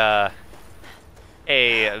had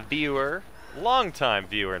a viewer, longtime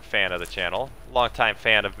viewer and fan of the channel, longtime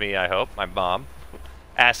fan of me, I hope, my mom,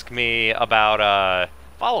 ask me about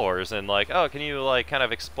followers and like, oh, can you like kind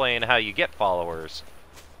of explain how you get followers?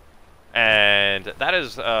 And that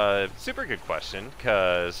is a super good question,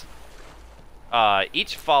 because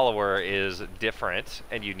each follower is different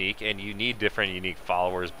and unique, and you need different unique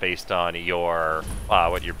followers based on your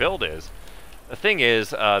what your build is. The thing is,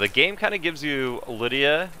 the game kind of gives you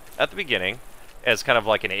Lydia at the beginning as kind of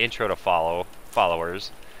like an intro to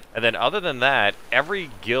followers, and then other than that, every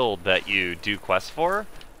guild that you do quests for,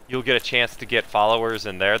 you'll get a chance to get followers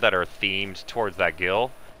in there that are themed towards that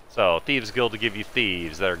guild. So, Thieves Guild to give you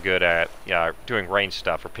thieves that are good at doing range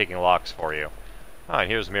stuff or picking locks for you. Oh,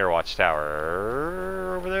 and here's Mirror Watch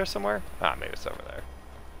Tower over there somewhere? Ah, maybe it's over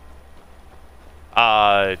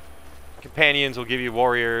there. Companions will give you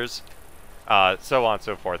warriors, so on and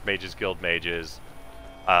so forth. Mages Guild mages.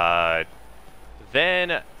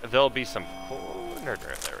 Then there'll be some... there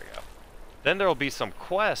we go. Then there'll be some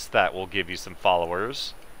quests that will give you some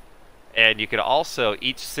followers. And you can also...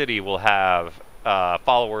 each city will have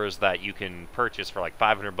followers that you can purchase for like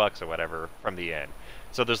 500 bucks or whatever from the inn.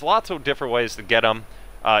 So there's lots of different ways to get them.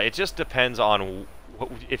 It just depends on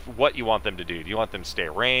what you want them to do. Do you want them to stay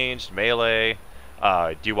ranged, melee?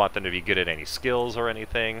 Do you want them to be good at any skills or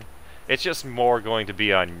anything? It's just more going to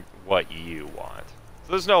be on what you want.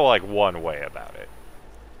 So there's no like one way about it.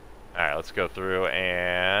 Alright, let's go through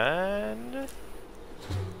and...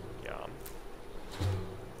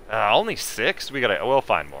 only 6? We'll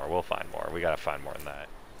find more. We'll find more. We gotta find more than that.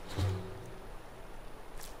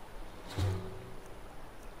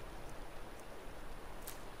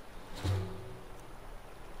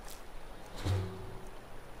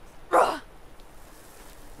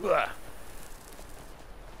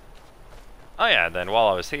 Oh yeah, then while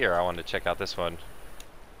I was here, I wanted to check out this one.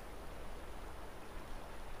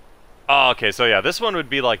 Oh, okay, so yeah, this one would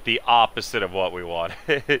be like the opposite of what we want.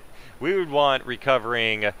 We would want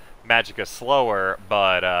recovering magicka slower,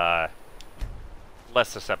 but less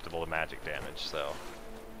susceptible to magic damage, so...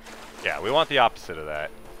 yeah, we want the opposite of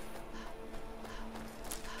that.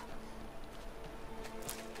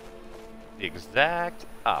 The exact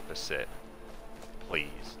opposite,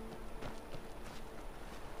 please.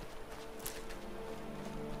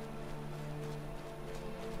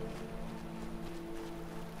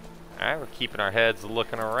 Alright, we're keeping our heads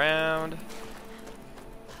looking around.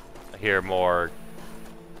 I hear more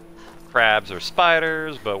crabs or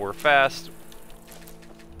spiders, but we're fast.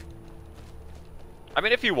 I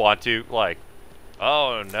mean, if you want to, like...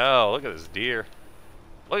 oh no, look at this deer.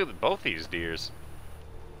 Look at both these deers.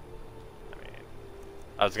 I mean,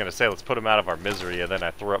 I was gonna say, let's put them out of our misery, and then I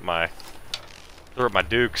threw up my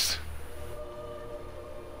dukes.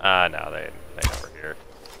 No, they never here.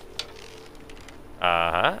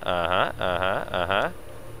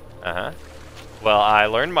 Well, I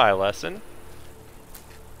learned my lesson.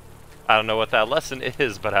 I don't know what that lesson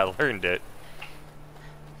is, but I learned it.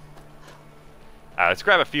 Let's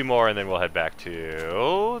grab a few more and then we'll head back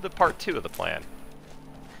to the part 2 of the plan.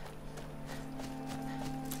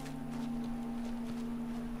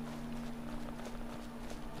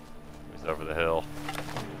 He's over the hill.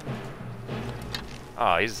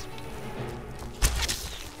 Oh, he's...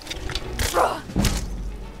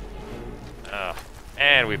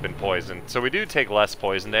 and we've been poisoned. So we do take less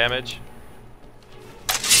poison damage.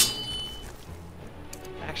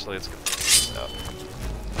 Actually, let's go.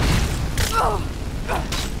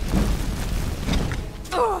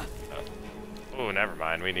 Oh, never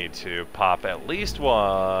mind. We need to pop at least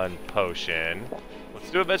 1 potion. Let's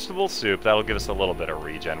do a vegetable soup. That'll give us a little bit of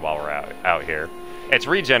regen while we're out here. It's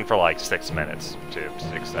regen for like 6 minutes to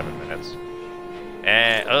 6-7 minutes.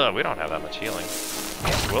 And we don't have that much healing.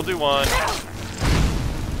 We'll do 1.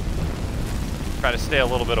 Try to stay a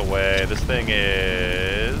little bit away. This thing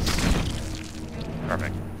is...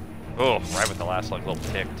 perfect. Oh, right with the last like little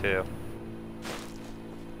tick, too.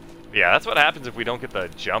 Yeah, that's what happens if we don't get the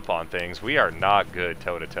jump on things. We are not good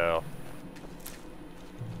toe-to-toe.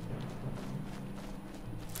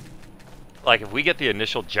 Like, if we get the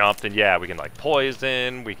initial jump, then yeah, we can, like,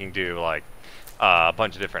 poison, we can do, like, a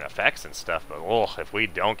bunch of different effects and stuff, but, oh, if we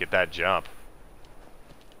don't get that jump...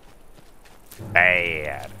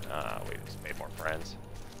 bad. We just made more friends.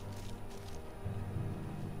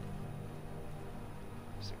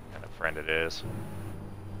 Let's see what kind of friend it is.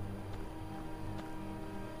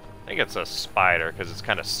 I think it's a spider, because it's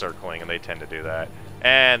kind of circling, and they tend to do that.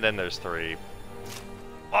 And then there's 3.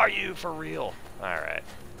 Are you for real? Alright.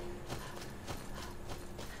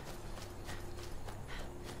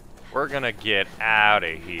 We're gonna get out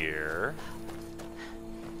of here.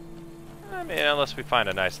 I mean, unless we find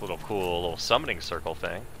a nice little cool little summoning circle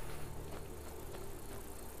thing.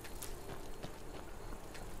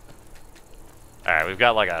 Alright, we've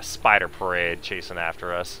got like a spider parade chasing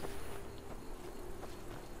after us.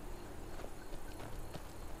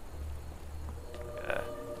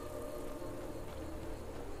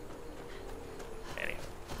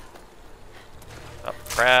 Oh,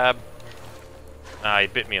 crab. He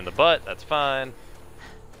bit me in the butt, that's fine.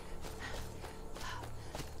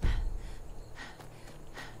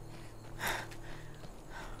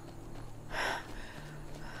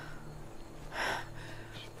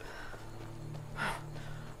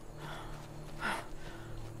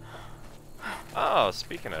 Oh,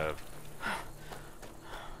 speaking of...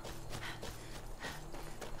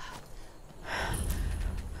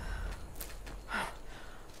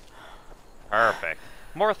 perfect.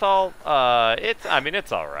 Morthal, I mean,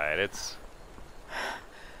 it's alright. It's...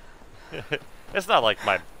 it's not like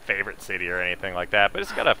my favorite city or anything like that, but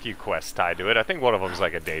it's got a few quests tied to it. I think one of them's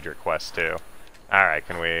like a Daedric quest, too. Alright,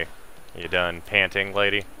 can we... you done panting,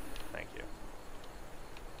 lady? Thank you.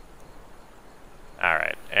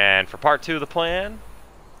 Alright, and for part 2 of the plan...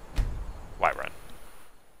 Whiterun.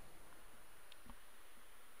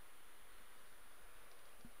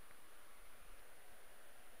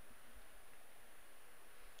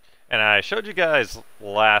 And I showed you guys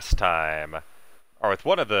last time, or with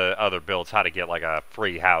one of the other builds, how to get like a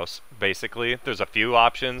free house, basically. There's a few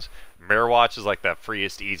options. Mirrorwatch is like the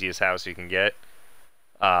freest, easiest house you can get.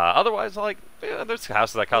 Otherwise, like, yeah, there's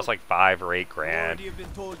houses that cost like 5 or 8 grand. You've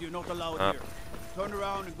been told you're not allowed here. Turn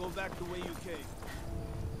around and go back the way you came.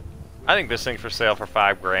 I think this thing's for sale for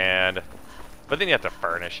 5 grand. But then you have to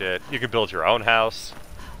furnish it. You can build your own house.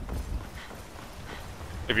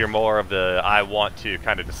 If you're more of the, I want to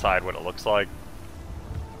kind of decide what it looks like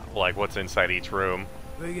what's inside each room.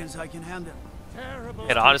 I can handle.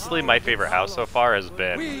 And honestly, my favorite house so far has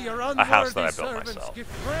been a house that I built myself. Give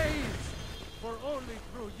praise, for only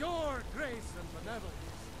through your grace and benevolence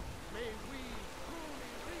may we truly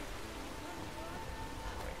reach.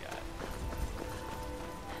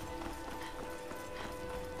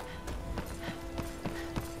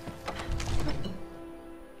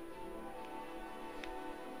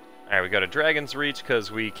 Alright, we go to Dragon's Reach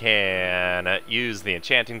because we can use the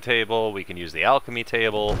enchanting table, we can use the alchemy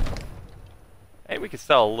table, and we can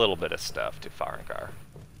sell a little bit of stuff to Farengar.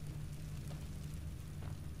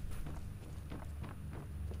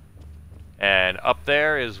 And up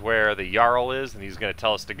there is where the Jarl is, and he's going to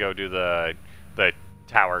tell us to go do the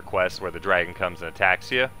tower quest where the dragon comes and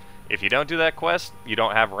attacks you. If you don't do that quest, you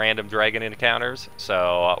don't have random dragon encounters,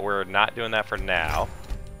 so we're not doing that for now.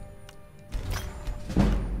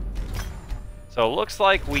 So it looks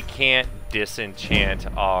like we can't disenchant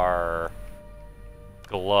our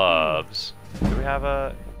gloves. Do we have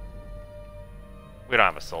a... we don't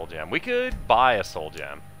have a soul gem. We could buy a soul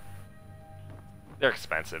gem. They're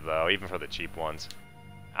expensive though, even for the cheap ones.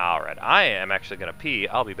 Alright, I am actually gonna pee.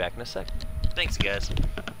 I'll be back in a sec. Thanks, guys.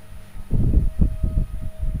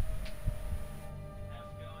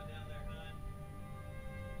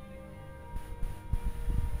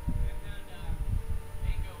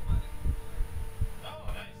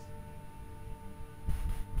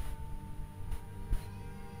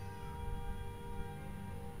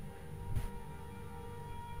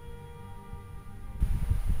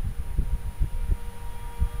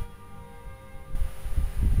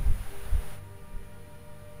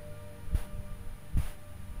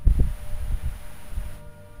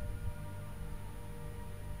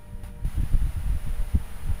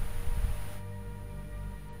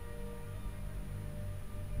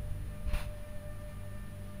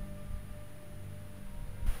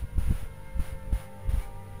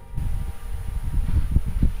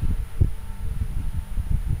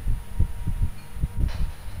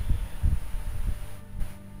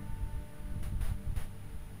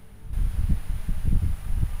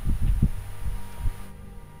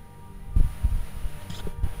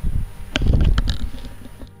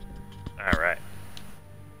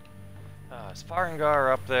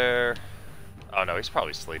 Farengar up there. Oh no, he's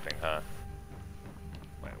probably sleeping, huh?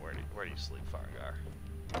 Wait, where do you sleep, Farengar?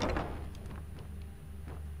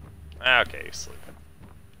 Okay, he's sleeping.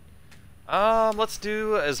 Let's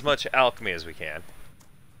do as much alchemy as we can.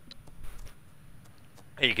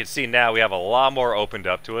 And you can see now we have a lot more opened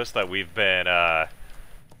up to us that we've been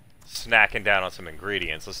snacking down on some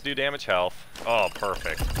ingredients. Let's do damage health. Oh,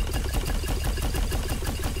 perfect.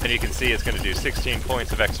 And you can see it's going to do 16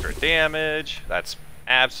 points of extra damage. That's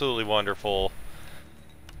absolutely wonderful.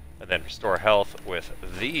 And then restore health with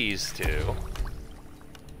these two.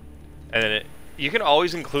 And then you can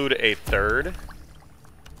always include a third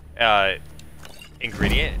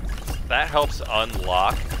ingredient. That helps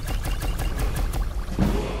unlock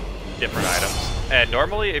different items. And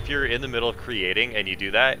normally if you're in the middle of creating and you do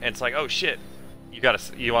that, and it's like, oh shit,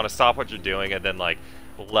 you want to stop what you're doing and then like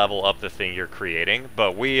level up the thing you're creating,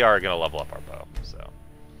 but we are going to level up our bow, so.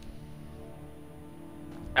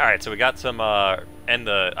 Alright, so we got some, and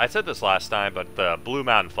I said this last time, but the Blue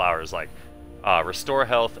Mountain Flower is like, restore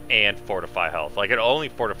health and fortify health. Like, it'll only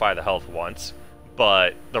fortify the health once,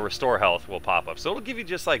 but the restore health will pop up. So it'll give you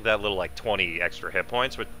just like that little like 20 extra hit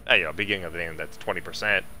points, which, you know, beginning of the game, that's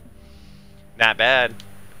 20%. Not bad.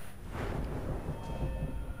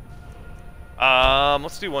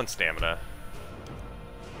 Let's do 1 stamina.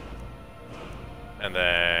 And then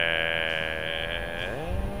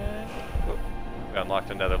we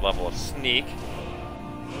unlocked another level of sneak.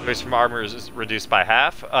 Noise from armor is reduced by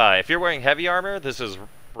half. If you're wearing heavy armor, this is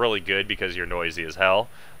really good because you're noisy as hell.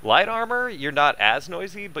 Light armor, you're not as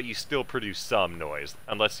noisy, but you still produce some noise.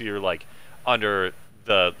 Unless you're like under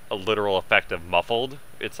a literal effect of muffled.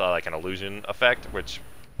 It's like an illusion effect, which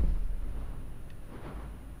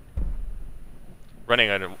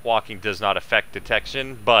running and walking does not affect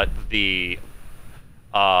detection, but the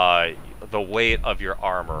weight of your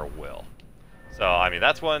armor will. So, I mean,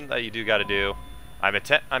 that's one that you do got to do. I'm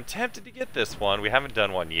tempted to get this one. We haven't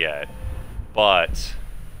done one yet, but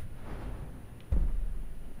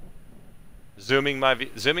zooming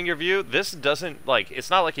your view, this doesn't, like, it's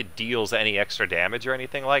not like it deals any extra damage or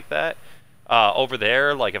anything like that. Over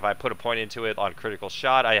there, like, if I put a point into it on critical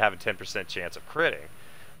shot, I have a 10% chance of critting.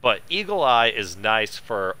 But Eagle Eye is nice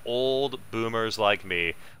for old boomers like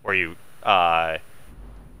me, where you,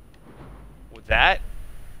 that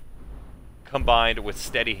combined with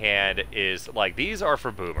steady hand is, like, these are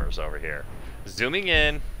for boomers over here. Zooming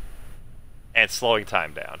in and slowing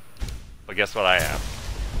time down. But guess what I am?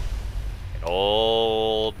 An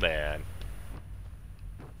old man.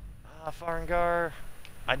 Farengar,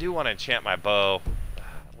 I do want to enchant my bow.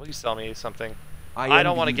 Will you sell me something? I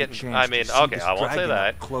don't want to get in, I mean, okay, I won't say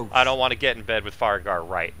that. I don't want to get in bed with Farengar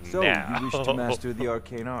right so, now. You wish to master the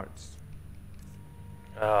arcane arts?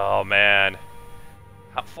 Oh, man.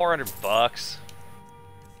 400 bucks.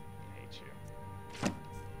 I hate you.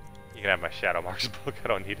 You can have my Shadow Marks book. I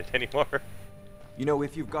don't need it anymore. You know,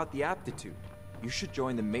 if you've got the aptitude, you should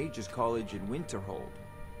join the Mages College in Winterhold.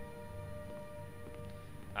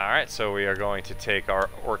 Alright, so we are going to take our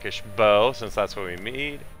Orcish bow, since that's what we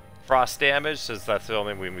need. Frost damage, since that's the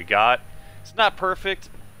only one we got. It's not perfect.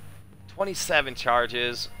 27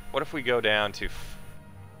 charges. What if we go down to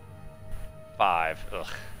 5? Ugh. We'll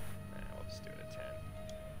just do it at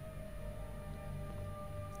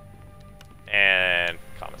 10. And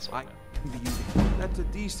common sword. That's a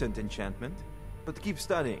decent enchantment, but keep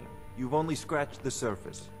studying. You've only scratched the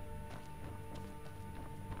surface.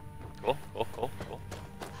 Cool.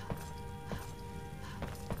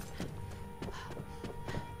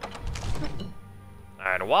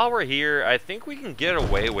 Alright, while we're here, I think we can get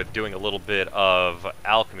away with doing a little bit of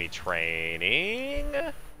alchemy training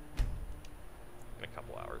in a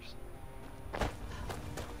couple hours.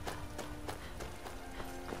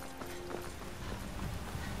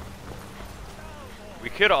 We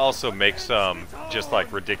could also make some just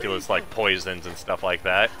like ridiculous like poisons and stuff like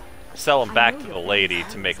that. Sell them back to the lady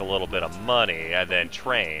to make a little bit of money and then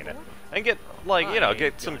train. And get, like, you know,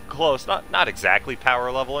 get some close, not exactly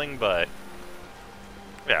power leveling, but,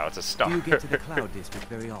 yeah, it's a start. Do you get to the Cloud District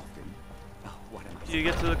very often? Oh, what am I Do you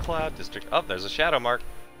get to the Cloud District? Oh, there's a shadow mark.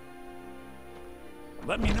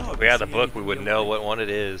 Let me know. If we had the book, we would know what one it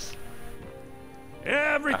is.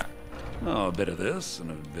 Oh, a bit of this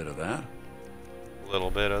and a bit of that. A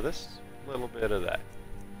little bit of this, a little bit of that.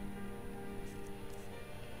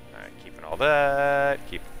 Alright, keeping all that.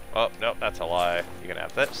 Oh, nope, that's a lie. You can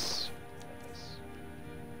have this.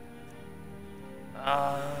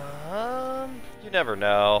 You never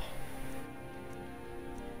know.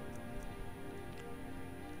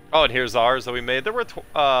 Oh, and here's ours that we made. There were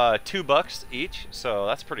 $2 each, so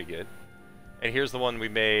that's pretty good. And here's the one we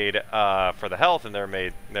made for the health, and they're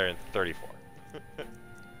in 34.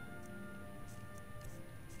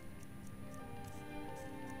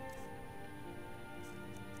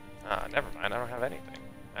 Ah, never mind. I don't have anything.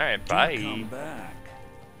 All right, bye. Come back.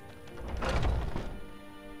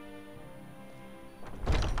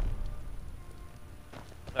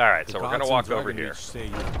 All right, so we're gonna walk over here Say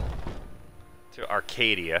to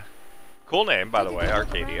Arcadia. Cool name, by the way,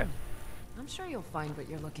 Arcadia. I'm sure you'll find what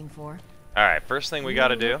you're looking for. All right, first thing we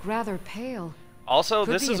gotta do. Look rather pale. Also,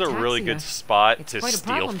 Could this be is a really ataxia. good spot It's to quite a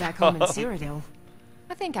steal problem back home in from. Cyrodiil.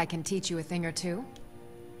 I think I can teach you a thing or two.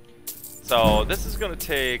 So this is gonna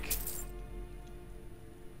take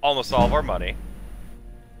almost all of our money.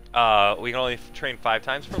 We can only train 5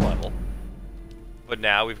 times per level, but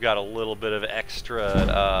now we've got a little bit of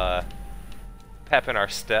extra pep in our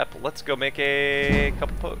step. Let's go make a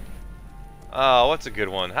couple Oh, what's a good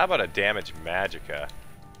one? How about a damage magicka?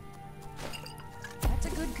 That's a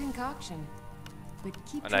good concoction. But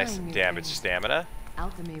keep A nice trying new damage things. stamina.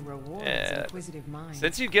 Alchemy rewards inquisitive minds.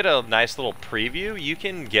 Since you get a nice little preview, you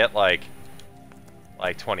can get like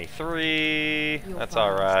 23. You'll That's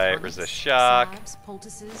find all right. tonics, Resist shock. salves,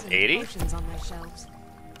 poultices, and 80. potions on my shelves.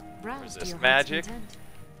 Browse to Resist your heart's magic. content.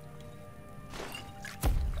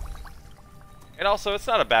 And also, it's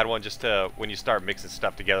not a bad one just to, when you start mixing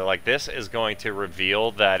stuff together like this, is going to reveal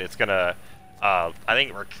that it's going to, I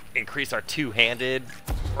think, increase our two-handed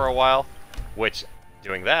for a while, which,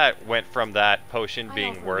 doing that, went from that potion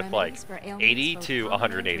being worth like 80 to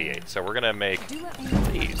 188. So we're going to make Do let me know if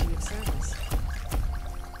I these. can be of service.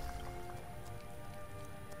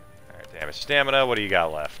 Alright, damage stamina, what do you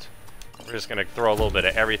got left? We're just going to throw a little bit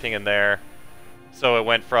of everything in there. So it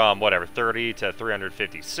went from, whatever, 30 to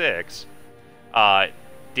 356.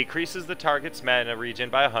 Decreases the target's mana regen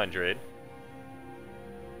by 100.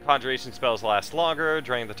 Conjuration spells last longer,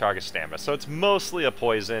 drain the target's stamina. So it's mostly a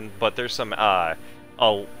poison, but there's some a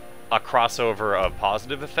crossover of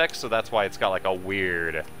positive effects, so that's why it's got like a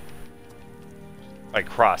weird like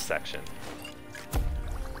cross section.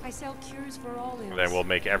 I sell cures for all ills. And then we'll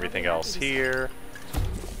make everything else here.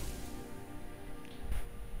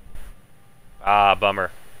 Ah, bummer.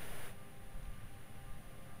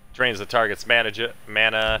 Drains the target's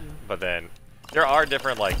mana, but then there are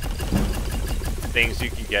different like things you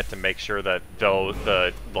can get to make sure that though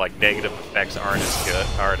the like negative effects aren't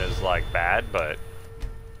as like bad, but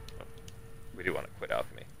we do want to quit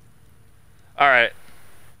alchemy. All right.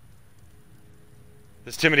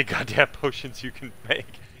 There's too many goddamn potions you can make.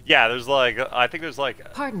 Yeah, there's like I think there's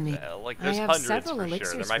like Pardon me. there's I have hundreds several for sure.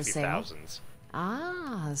 elixirs There might for be sale. thousands.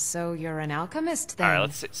 Ah, so you're an alchemist then. All right,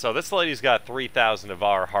 let's see. So this lady's got 3,000 of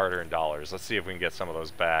our hard-earned dollars. Let's see if we can get some of those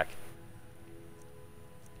back.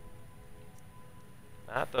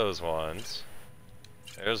 Not those ones.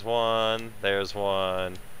 There's one. There's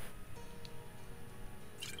one.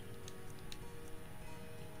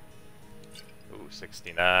 Ooh,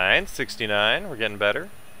 69. 69. We're getting better.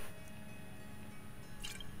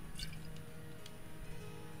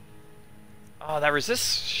 Oh, that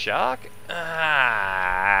resists shock? I'm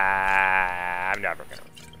never going to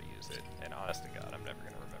remember to use it. And honest to God, I'm never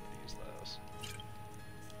going to remember to use those.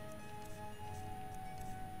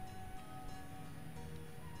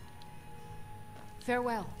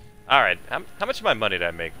 Farewell. Alright, how much of my money did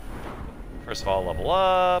I make? First of all, level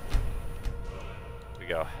up. We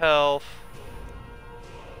go health.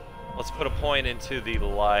 Let's put a point into the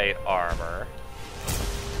light armor.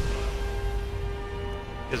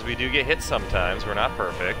 Because we do get hit sometimes, we're not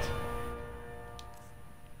perfect.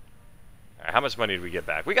 Alright, how much money did we get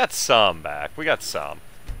back? We got some back, we got some.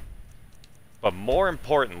 But more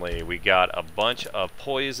importantly, we got a bunch of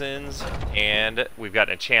poisons, and we've got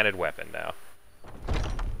an enchanted weapon now.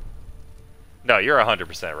 No, you're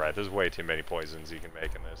 100% right, there's way too many poisons you can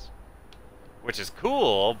make in this. Which is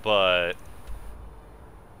cool, but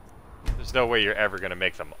there's no way you're ever going to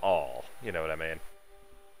make them all, you know what I mean?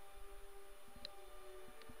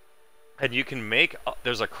 And you can make,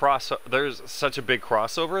 there's such a big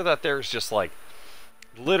crossover that there's just like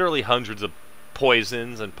literally hundreds of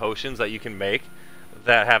poisons and potions that you can make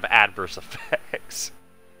that have adverse effects.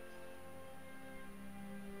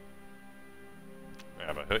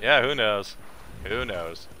 Yeah, but who knows? Who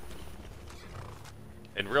knows?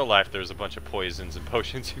 In real life, there's a bunch of poisons and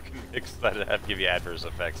potions you can mix that give you adverse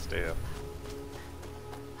effects too.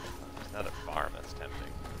 There's another farm that's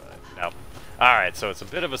tempting, but no. Alright, so it's a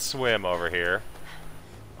bit of a swim over here,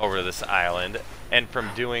 over to this island, and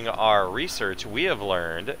from doing our research, we have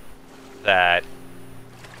learned that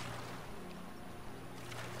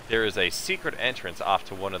there is a secret entrance off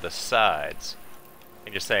to one of the sides.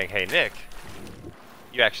 And you're saying, hey Nick,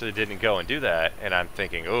 you actually didn't go and do that. And I'm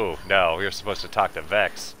thinking, oh, no, we were supposed to talk to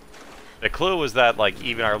Vex. The clue was that, like,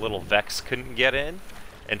 even our little Vex couldn't get in.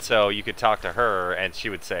 And so you could talk to her, and she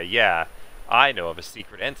would say, yeah, I know of a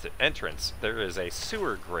secret entrance. There is a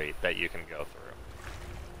sewer grate that you can go through.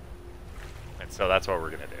 And so that's what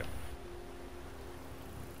we're going to do.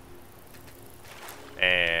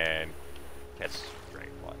 And catch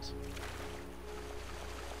dragonflies.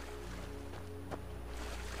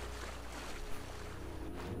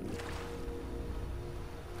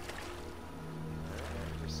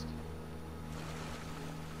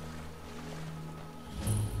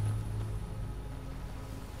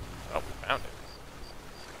 Oh, we found it.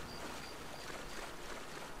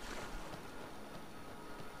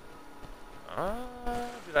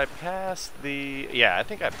 Did I pass the... Yeah, I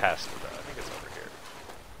think I passed it, though. I think it's over here.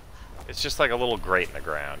 It's just like a little grate in the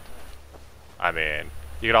ground. I mean,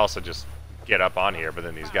 you could also just get up on here, but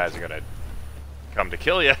then these guys are gonna come to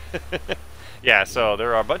kill you. Yeah, so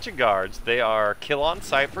there are a bunch of guards. They are kill on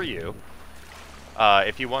sight for you.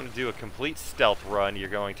 If you want to do a complete stealth run, you're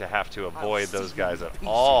going to have to avoid those guys at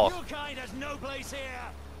all. Your kind has no place here.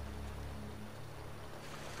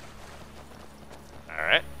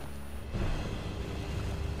 Alright.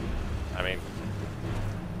 I mean...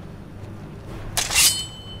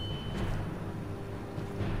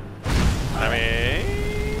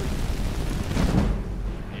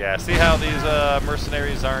 Yeah, see how these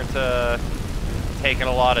mercenaries aren't taking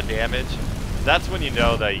a lot of damage? That's when you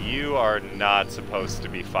know that you are not supposed to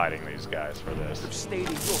be fighting these guys for this. You've stayed in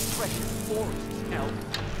your precious forests, elf.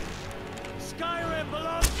 Skyrim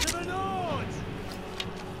belongs to the Nords!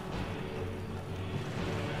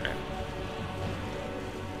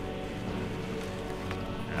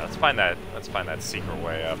 Yeah, let's find that secret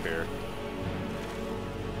way up here.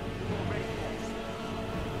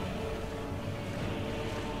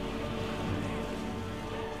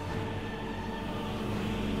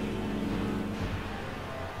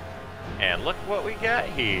 And look what we got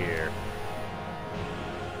here.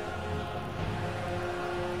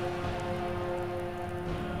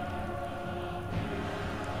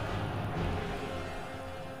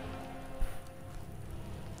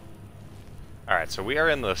 Alright, so we are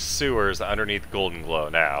in the sewers underneath Golden Glow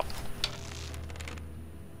now.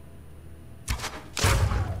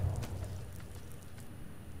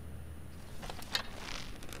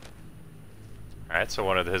 Alright, so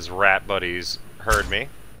one of his rat buddies heard me.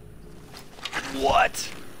 What?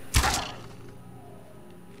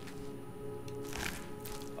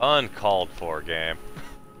 Uncalled for, game.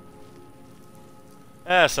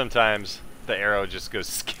 Sometimes the arrow just goes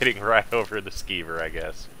skidding right over the skeever, I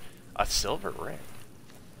guess. A silver ring.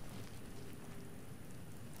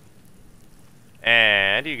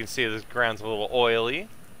 And you can see this ground's a little oily.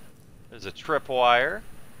 There's a tripwire.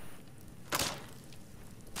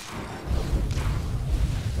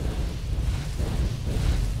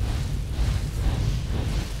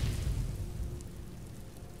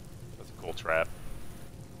 Trap.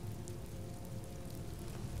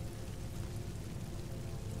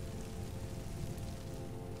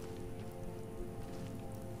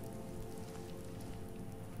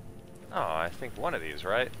 Oh, I think one of these,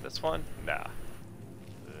 right? This one? Nah.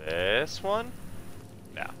 This one?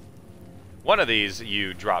 Nah. One of these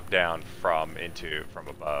you drop down from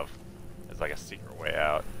above. It's like a secret way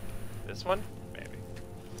out. This one? Maybe.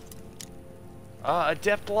 A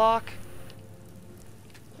depth lock?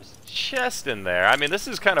 Chest in there. I mean, this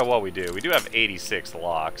is kind of what we do. We do have 86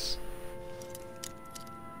 locks.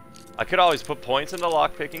 I could always put points into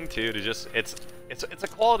lockpicking too to just it's a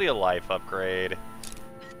quality of life upgrade.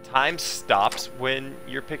 Time stops when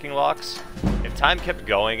you're picking locks. If time kept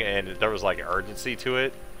going and there was like urgency to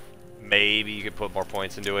it, maybe you could put more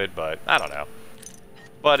points into it, but I don't know.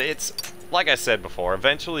 But it's like I said before,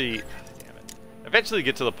 eventually you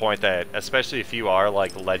get to the point that, especially if you are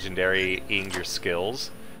like legendary-ing your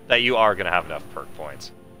skills, that you are going to have enough perk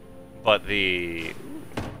points. But the...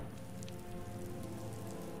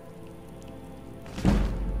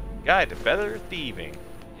 Guide to better thieving.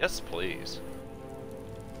 Yes, please.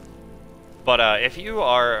 But if you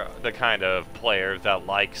are the kind of player that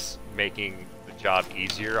likes making the job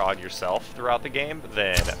easier on yourself throughout the game,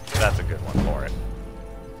 then that's a good one for it.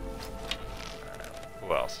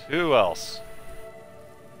 Who else? Who else?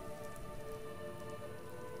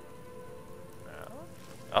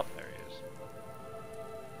 Oh, there he is.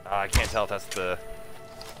 I can't tell if that's the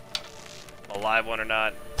live one or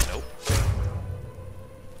not. Nope.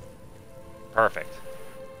 Perfect.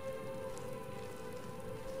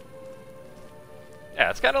 Yeah,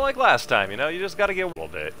 it's kind of like last time, you know? You just gotta get a little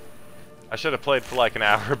bit. I should have played for like an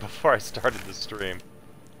hour before I started the stream.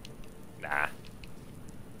 Nah.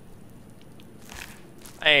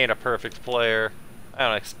 I ain't a perfect player. I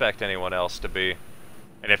don't expect anyone else to be.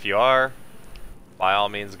 And if you are, by all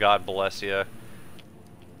means, God bless you.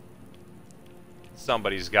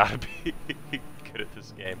 Somebody's got to be good at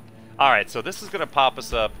this game. Alright, so this is going to pop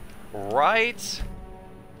us up right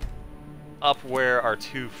up where our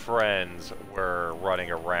two friends were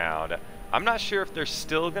running around. I'm not sure if they're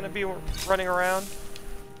still going to be running around,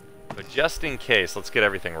 but just in case, let's get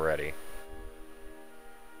everything ready.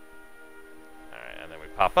 Alright, and then we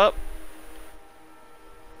pop up.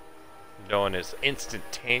 No one is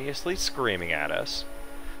instantaneously screaming at us.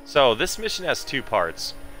 So this mission has two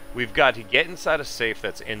parts. We've got to get inside a safe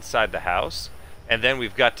that's inside the house, and then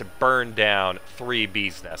we've got to burn down 3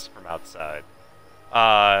 bees' nests from outside.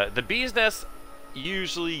 The bees' nests,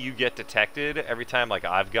 usually you get detected every time like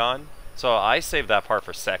I've gone, so I saved that part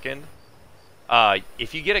for second.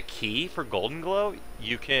 If you get a key for Golden Glow,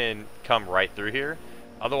 you can come right through here.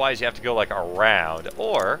 Otherwise, you have to go like around,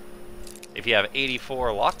 or if you have 84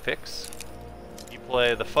 lockpicks, you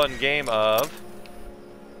play the fun game of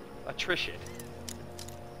attrition.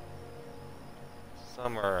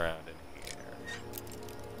 Somewhere around in here.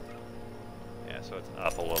 Yeah, so it's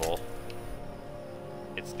up a little.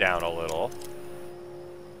 It's down a little.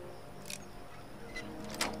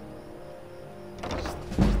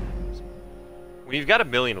 When you've got a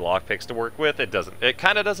million lockpicks to work with, it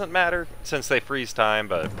kind of doesn't matter since they freeze time,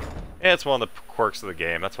 but it's one of the quirks of the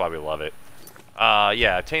game. That's why we love it.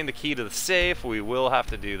 Yeah, obtain the key to the safe. We will have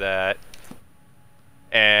to do that.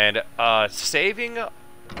 And saving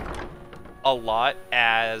a lot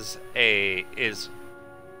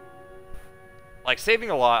saving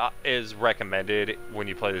a lot is recommended when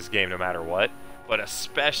you play this game no matter what, but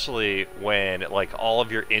especially when like all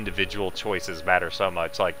of your individual choices matter so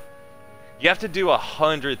much. Like, you have to do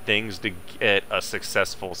 100 things to get a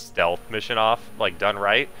successful stealth mission off, like done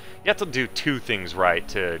right. You have to do 2 things right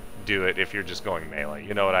to do it if you're just going melee,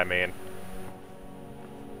 you know what I mean?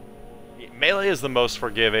 Melee is the most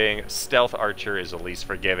forgiving, stealth archer is the least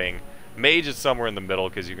forgiving. Mage is somewhere in the middle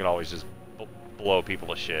because you can always just blow people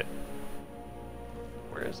to shit.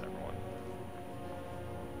 Where is everyone?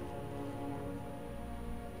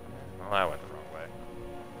 Well, I went the wrong way.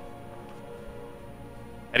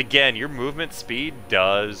 And again, your movement speed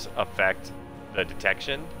does affect the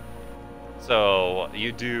detection. So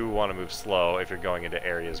you do want to move slow if you're going into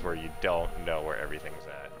areas where you don't know where everything's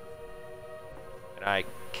at. And I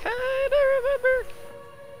kind of remember.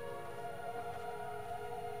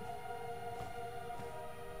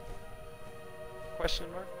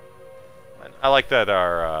 Question mark? I like that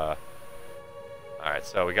our, Alright,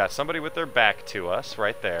 so we got somebody with their back to us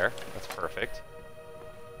right there. That's perfect.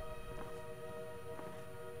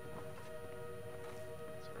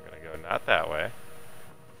 So we're gonna go not that way.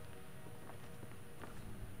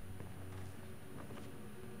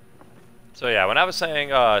 So yeah, when I was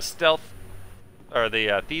saying stealth, or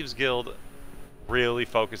the Thieves Guild really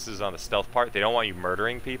focuses on the stealth part. They don't want you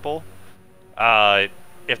murdering people.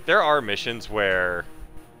 If there are missions where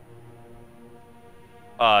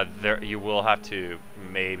you will have to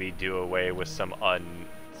maybe do away with some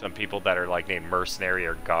people that are like named mercenary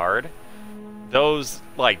or guard. Those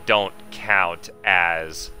like don't count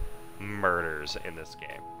as murders in this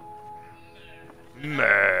game.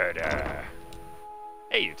 Murder.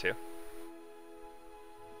 Hey, you two.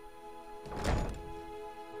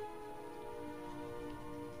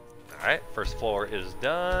 All right, first floor is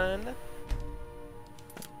done.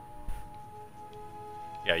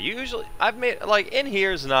 Yeah, usually I've made like in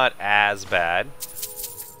here's not as bad,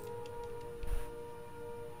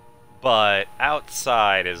 but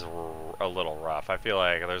outside is a little rough. I feel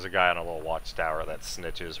like there's a guy on a little watchtower that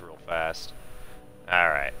snitches real fast. All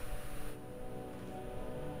right.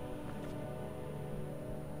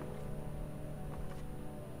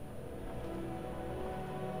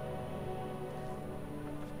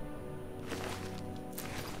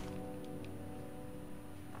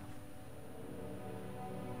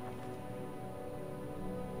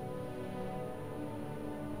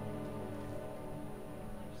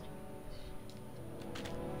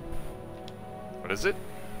 What is it?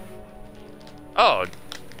 Oh.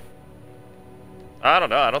 I don't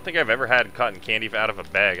know. I don't think I've ever had cotton candy out of a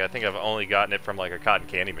bag. I think I've only gotten it from like a cotton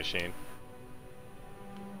candy machine.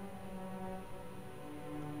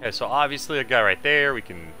 Okay, so obviously a guy right there. We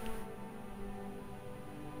can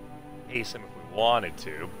ace him if we wanted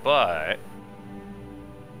to, but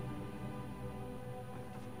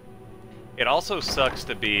it also sucks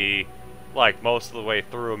to be like most of the way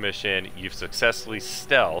through a mission, you've successfully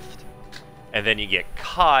stealthed, and then you get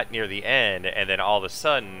caught near the end, and then all of a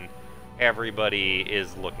sudden, everybody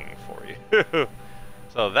is looking for you.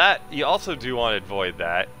 So that, you also do want to avoid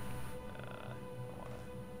that.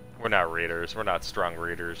 We're not readers. We're not strong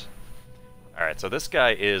readers. Alright, so this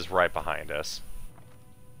guy is right behind us.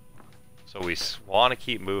 So we want to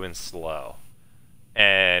keep moving slow.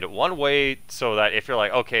 And one way so that if you're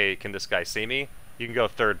like, okay, can this guy see me? You can go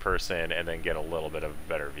third person and then get a little bit of a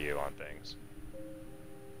better view on things.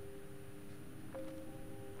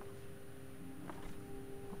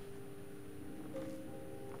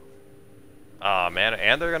 Aw, man,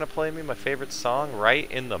 and they're gonna play me my favorite song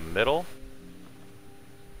right in the middle?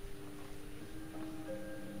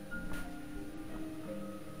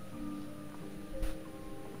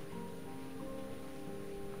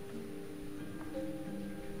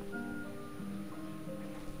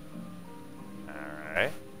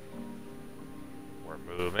 Alright. We're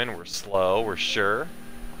moving, we're slow, we're sure.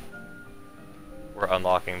 We're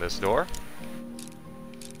unlocking this door.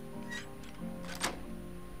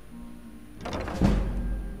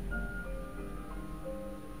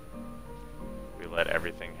 We let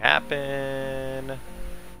everything happen.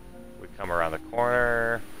 We come around the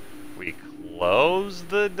corner. We close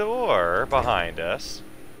the door behind us.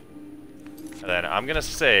 And then I'm gonna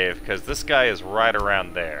save, because this guy is right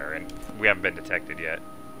around there, and we haven't been detected yet.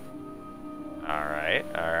 Alright,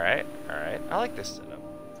 alright, alright. I like this setup.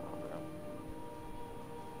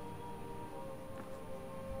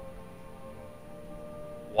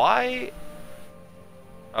 Why?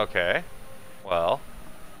 Okay. Well.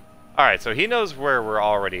 Alright, so he knows where we're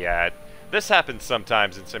already at. This happens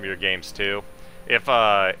sometimes in some of your games too. If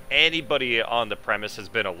anybody on the premise has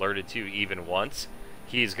been alerted to you even once,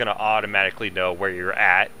 he's gonna automatically know where you're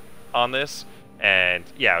at on this. And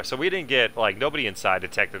yeah, so we didn't get, like, nobody inside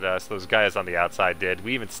detected us. Those guys on the outside did.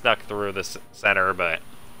 We even snuck through the center, but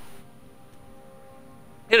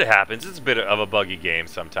it happens. It's a bit of a buggy game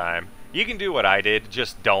sometime. You can do what I did,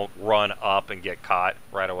 just don't run up and get caught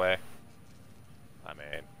right away. I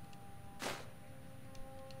mean...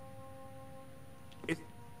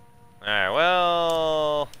 Alright,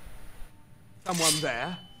 well... Someone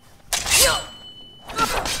there?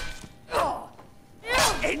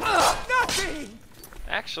 Nothing!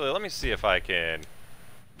 Actually, let me see if I can...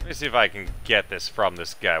 Let me see if I can get this from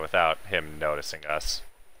this guy without him noticing us.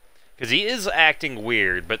 Because he is acting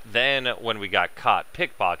weird, but then when we got caught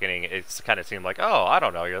pickpocketing, it kind of seemed like, oh, I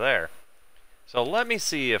don't know, you're there. So let me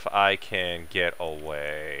see if I can get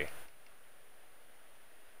away.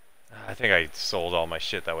 I think I sold all my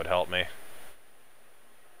shit that would help me.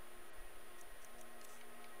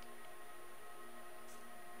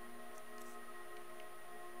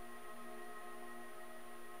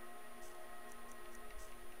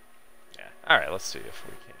 Yeah, alright, let's see if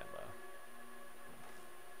we can, though.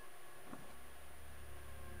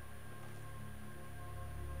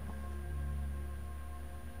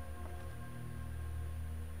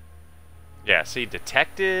 Yeah, see,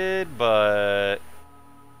 detected, but...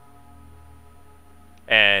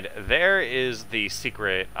 And there is the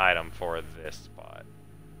secret item for this spot.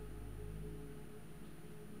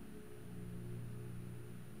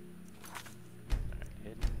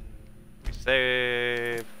 Right, we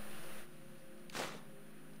save.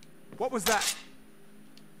 What was that?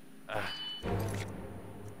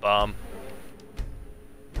 Bum.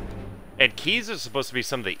 And keys are supposed to be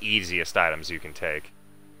some of the easiest items you can take.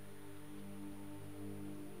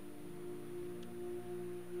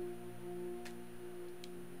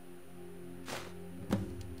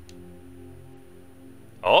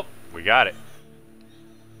 Oh, we got it.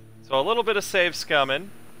 So a little bit of save scumming.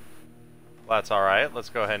 Well, that's alright. Let's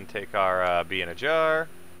go ahead and take our bee in a jar.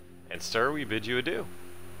 And sir, we bid you adieu.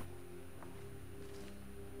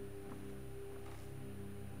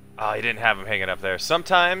 Oh, you didn't have them hanging up there.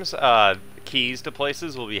 Sometimes keys to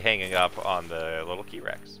places will be hanging up on the little key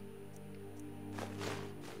racks.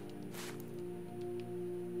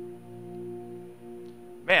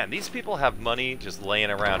 Man, these people have money just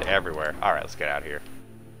laying around everywhere. Alright, let's get out of here.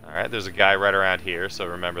 Alright, there's a guy right around here, so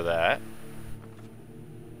remember that.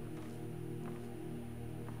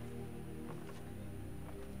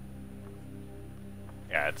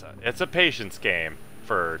 Yeah, it's a patience game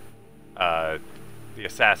for the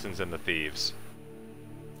assassins and the thieves.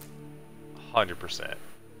 100%.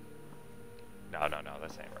 No,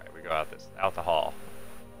 this ain't right. We go out the hall.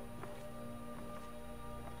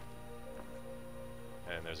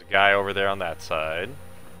 And there's a guy over there on that side.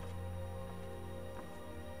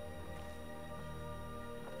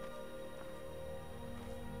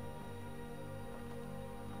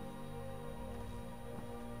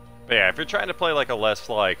 But yeah, if you're trying to play like a less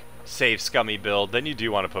like safe scummy build, then you do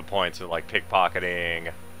want to put points in like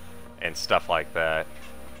pickpocketing and stuff like that.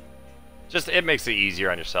 Just, it makes it easier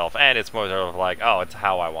on yourself, and it's more of like, oh, it's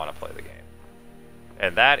how I want to play the game.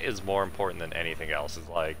 And that is more important than anything else, is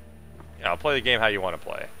like, you know, play the game how you want to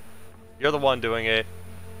play. You're the one doing it.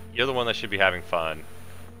 You're the one that should be having fun.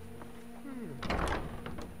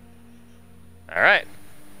 Alright.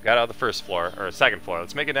 Got out of the first floor, or second floor.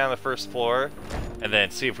 Let's make it down to the first floor, and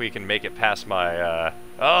then see if we can make it past my,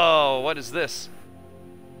 oh, what is this?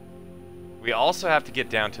 We also have to get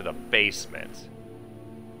down to the basement.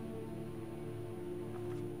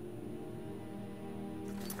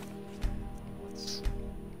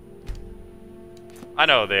 I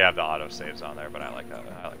know they have the auto saves on there, but I like the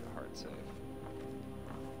hard save.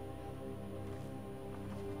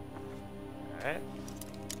 Alright.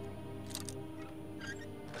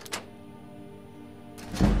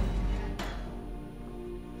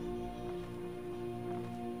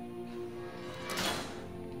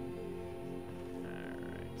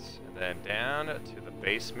 And then down to the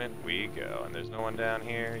basement we go. And there's no one down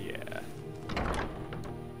here? Yeah.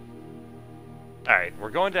 Alright, we're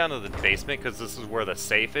going down to the basement because this is where the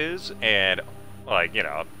safe is, and, like, you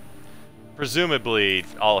know, presumably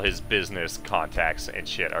all his business contacts and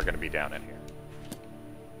shit are going to be down in here.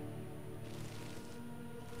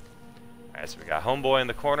 Alright, so we got Homeboy in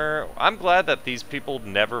the corner. I'm glad that these people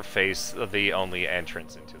never face the only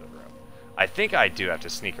entrance into the room. I think I do have to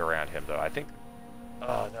sneak around him, though. I think...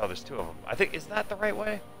 Oh, no, there's two of them. I think... Is that the right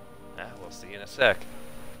way? We'll see in a sec.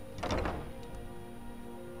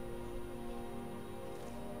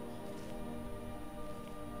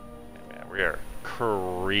 We are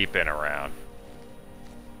creeping around.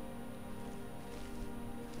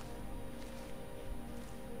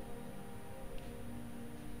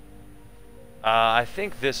 I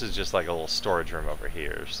think this is just like a little storage room over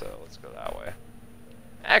here, so let's go that way.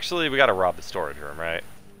 Actually, we gotta rob the storage room, right?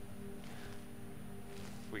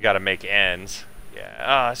 We gotta make ends.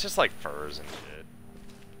 Yeah, it's just like furs and shit.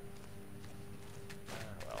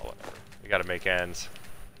 Well, whatever. We gotta make ends.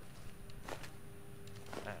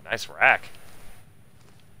 Nice rack.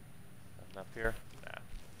 Nothing up here? Nah.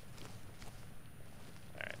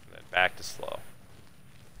 Alright, then back to slow.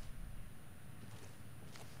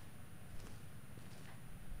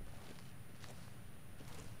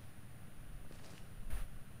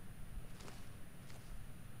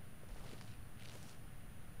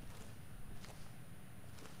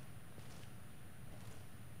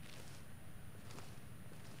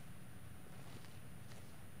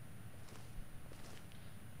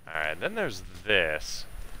 Alright, then there's this,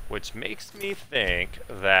 which makes me think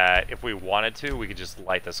that if we wanted to, we could just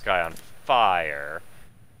light this guy on fire.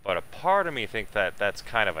 But a part of me thinks that that's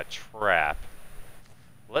kind of a trap.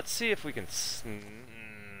 Let's see if we can...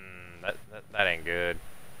 That ain't good.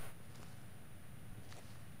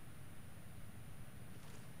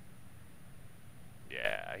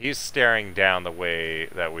 Yeah, he's staring down the way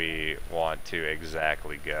that we want to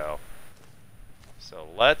exactly go. So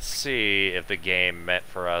let's see if the game meant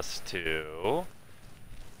for us to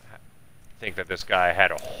think that this guy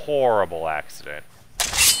had a horrible accident.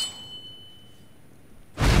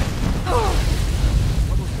 Now,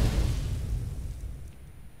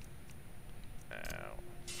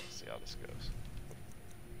 let's see how this goes.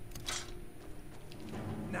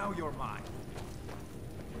 Now you're mine.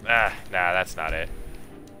 Nah, that's not it.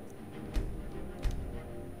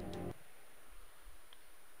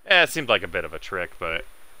 Yeah, it seemed like a bit of a trick, but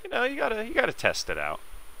you know, you gotta test it out.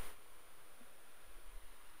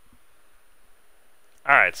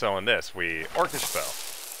 Alright, so in this, we Orcish Bow.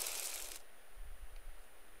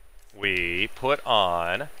 We put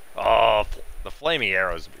on... Oh, the flaming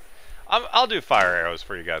arrows. I'll do fire arrows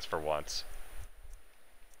for you guys for once.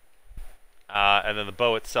 And then the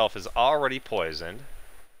bow itself is already poisoned.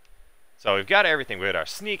 So we've got everything. We got our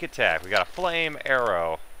sneak attack. We got a flame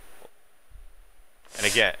arrow. And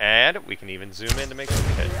again, and we can even zoom in to make sure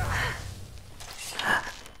we hit.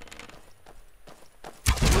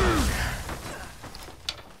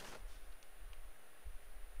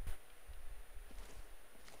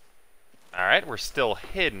 Alright, we're still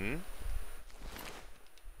hidden.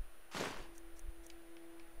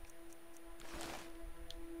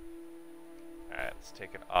 Alright, let's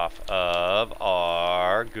take it off of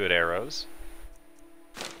our good arrows.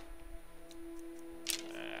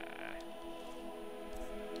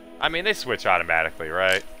 I mean, they switch automatically,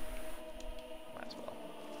 right? Might as well.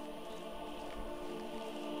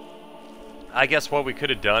 I guess what we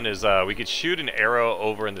could have done is we could shoot an arrow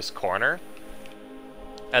over in this corner,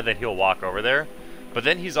 and then he'll walk over there. But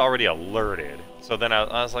then he's already alerted. So then I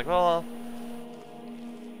was like, well...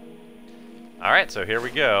 Alright, so here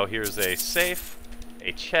we go. Here's a safe,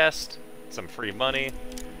 a chest, some free money.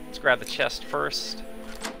 Let's grab the chest first.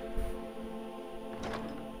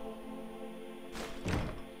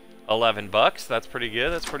 $11. That's pretty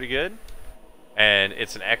good. That's pretty good. And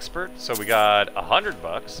it's an expert, so we got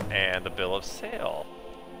 $100 and the bill of sale.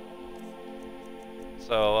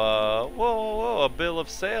 So, whoa, a bill of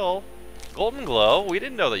sale. Golden Glow. We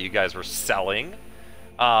didn't know that you guys were selling.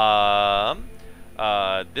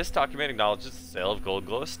 This document acknowledges the sale of Golden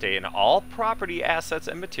Glow estate and all property, assets,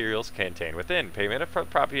 and materials contained within. Payment of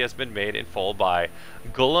property has been made in full by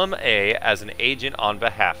Gulam A as an agent on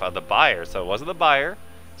behalf of the buyer. So it wasn't the buyer,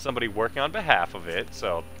 somebody working on behalf of it.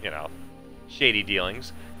 So, you know, shady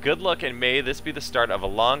dealings. Good luck, and may this be the start of a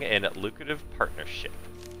long and lucrative partnership.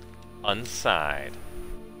 Unsigned.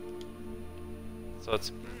 So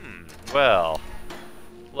it's, well,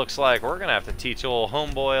 looks like we're gonna have to teach old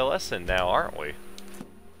homeboy a lesson now, aren't we?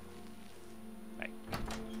 Right.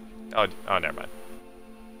 Oh, never mind.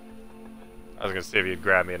 I was gonna see if you'd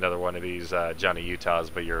grab me another one of these Johnny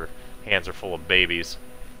Utahs, but your hands are full of babies.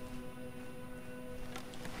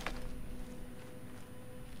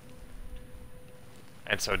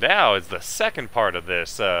 And so now is the second part of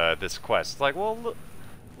this this quest. It's like, well,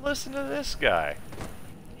 listen to this guy.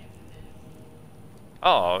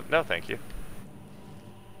 Oh, no thank you.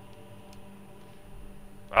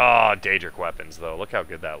 Oh, Daedric weapons, though. Look how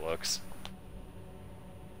good that looks.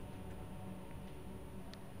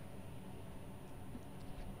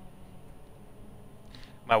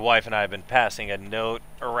 My wife and I have been passing a note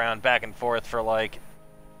around back and forth for like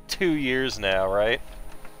 2 years now, right?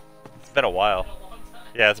 It's been a while.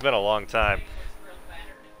 Yeah, it's been a long time.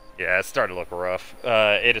 Yeah, it's starting to look rough.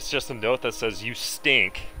 It is just a note that says, "You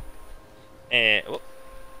stink." And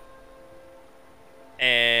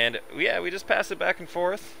yeah, we just pass it back and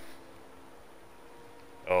forth.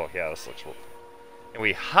 Oh, yeah, this looks... And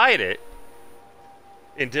we hide it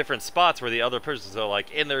in different spots where the other person's are,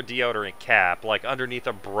 like, in their deodorant cap, like, underneath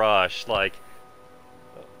a brush, like...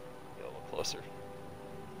 Oh, get a little closer.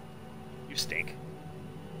 You stink.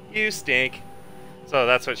 You stink. So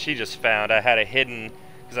that's what she just found. I had it hidden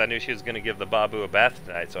because I knew she was going to give the Babu a bath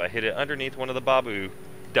tonight, so I hid it underneath one of the Babu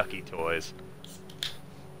ducky toys.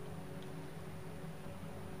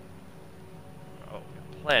 Oh,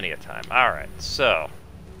 plenty of time. Alright, so...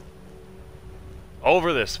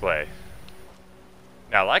 over this way.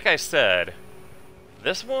 Now, like I said,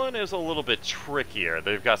 this one is a little bit trickier.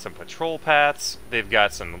 They've got some patrol paths. They've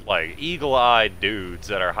got some, like, eagle-eyed dudes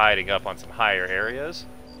that are hiding up on some higher areas.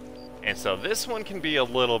 And so this one can be a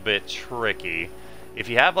little bit tricky. If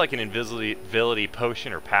you have like an invisibility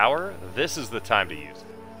potion or power, this is the time to use it.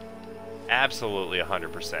 Absolutely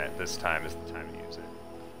 100% this time is the time to use it.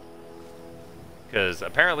 Because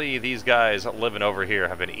apparently these guys living over here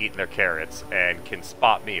have been eating their carrots and can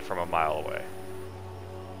spot me from a mile away.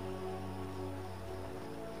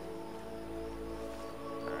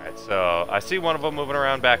 Alright, so I see one of them moving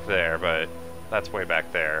around back there, but that's way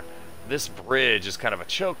back there. This bridge is kind of a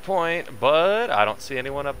choke point, but I don't see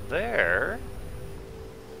anyone up there.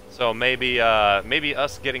 So maybe maybe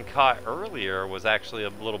us getting caught earlier was actually a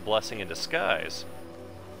little blessing in disguise.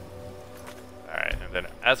 Alright, and then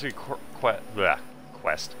as we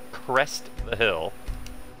crest the hill.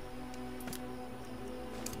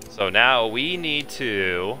 So now we need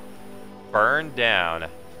to burn down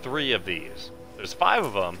 3 of these. There's 5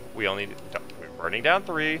 of them. We're burning down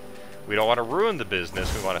 3. We don't want to ruin the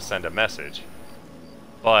business, we want to send a message.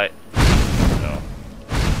 But, no.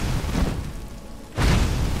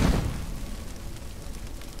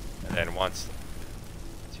 And then 1,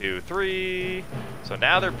 2, 3. So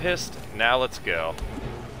now they're pissed, now let's go.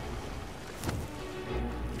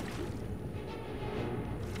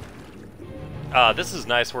 This is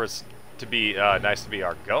nice where it's to be, nice to be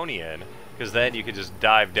Argonian, because then you can just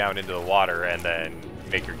dive down into the water and then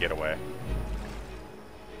make your getaway.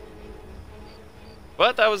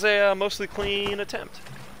 But that was a mostly clean attempt.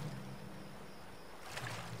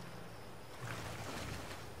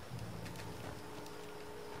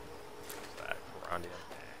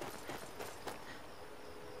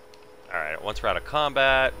 Alright, once we're out of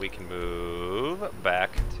combat, we can move back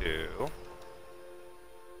to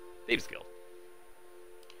Thieves Guild.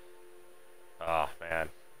 Oh, man.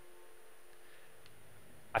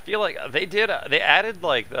 I feel like they added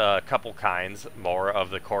like a couple kinds more of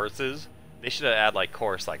the courses. They should have added like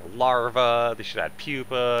course like larva, they should add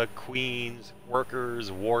pupa, queens,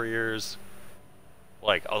 workers, warriors,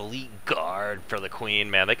 like elite guard for the queen.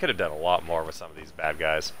 Man, they could have done a lot more with some of these bad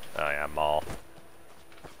guys. Oh yeah, Maul.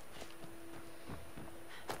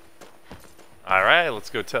 Alright, let's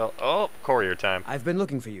go tell... Oh, courier time. I've been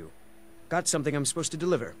looking for you. Got something I'm supposed to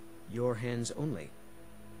deliver. Your hands only.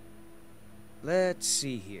 Let's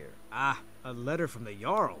see here. Ah, a letter from the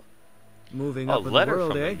Jarl. Moving up in the world, A letter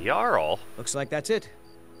from the Jarl? Looks like that's it.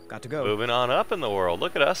 Got to go. Moving on up in the world.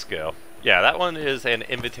 Look at us go. Yeah, that one is an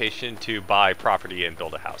invitation to buy property and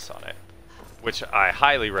build a house on it, which I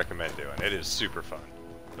highly recommend doing. It is super fun,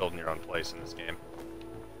 building your own place in this game.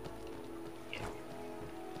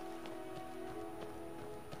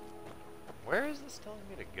 Where is this telling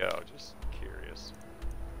me to go? Just curious.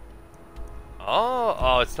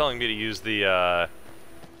 Oh, it's telling me to use the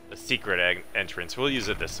secret entrance. We'll use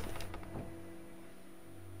it this.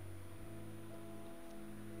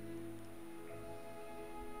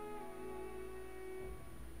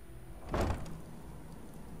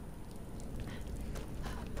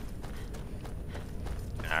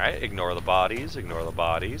 Alright, ignore the bodies, ignore the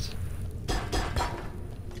bodies.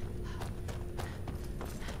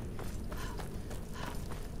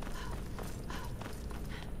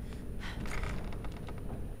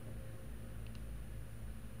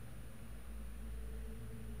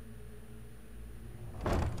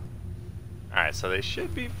 Alright, so they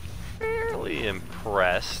should be fairly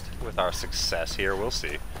impressed with our success here. We'll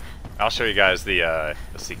see. I'll show you guys the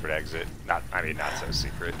secret exit. Not so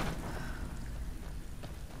secret.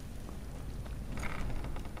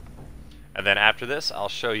 And then after this, I'll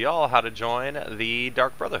show y'all how to join the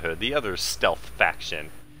Dark Brotherhood, the other stealth faction.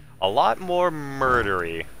 A lot more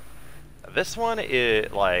murdery. This one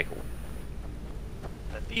is like...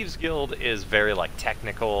 The Thieves Guild is very like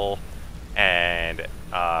technical, and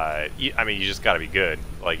you just gotta be good.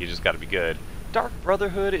 Like, you just gotta be good. Dark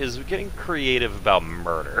Brotherhood is getting creative about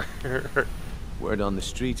murder. Word on the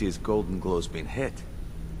street is Golden Glow's been hit.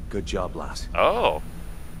 Good job, lass. Oh.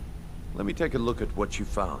 Let me take a look at what you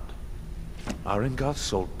found. Arengoth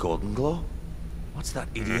sold Golden Glow? What's that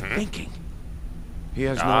idiot thinking? He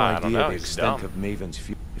has no idea the extent of Maven's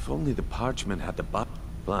fury. If only the parchment had the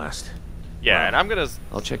blast. Yeah, well, and I'm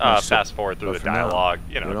gonna fast forward through the dialogue,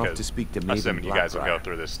 you know, off to speak to Maven assuming you guys will go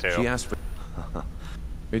through this too. She asked for...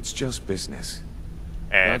 It's just business.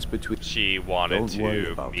 And that's between... she wanted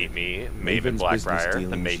to meet me, Maven Blackbriar,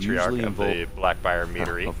 the matriarch of the Blackbriar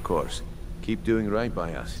meadery. Of course. Keep doing right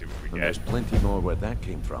by us. And there's plenty more where that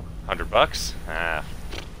came from. $100? Ah.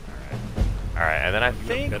 Alright, and then I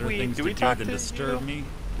think do we talk to disturb me?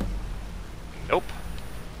 Nope.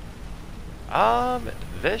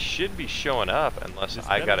 This should be showing up unless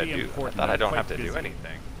I gotta do... I thought I don't have to do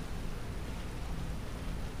anything.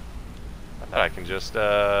 I thought I can just,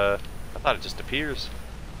 I thought it just appears.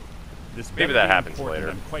 Maybe that happens later.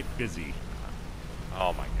 I'm quite busy.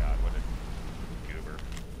 Oh my god, what a goober.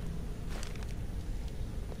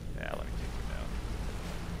 Yeah, let me take it down.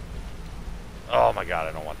 Oh my god,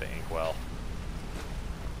 I don't want the inkwell.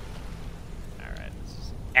 Alright, this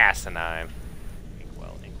is asinine.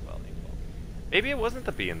 Inkwell. Maybe it wasn't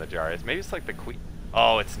the bee in the jar. Maybe it's like the queen.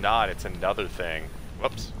 Oh, it's not. It's another thing.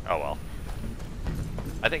 Whoops. Oh well.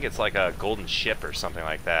 I think it's like a golden ship or something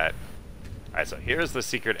like that. Alright, so here's the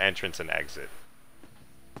secret entrance and exit.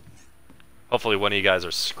 Hopefully one of you guys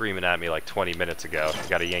are screaming at me like 20 minutes ago. You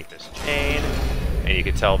gotta yank this chain, and you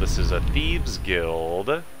can tell this is a Thieves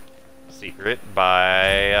Guild secret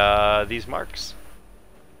by these marks.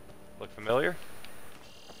 Look familiar?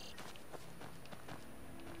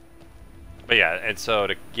 But yeah, and so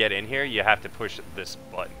to get in here, you have to push this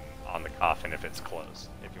button on the coffin if it's closed,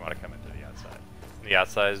 if you want to come into the outside. And the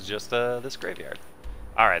outside is just this graveyard.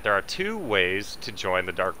 Alright, there are two ways to join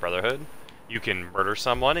the Dark Brotherhood. You can murder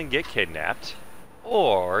someone and get kidnapped,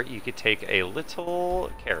 or you could take a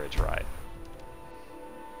little carriage ride.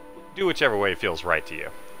 Do whichever way feels right to you.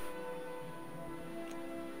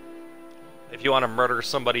 If you want to murder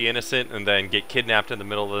somebody innocent and then get kidnapped in the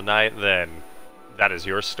middle of the night, then that is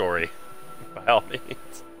your story, by all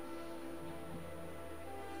means.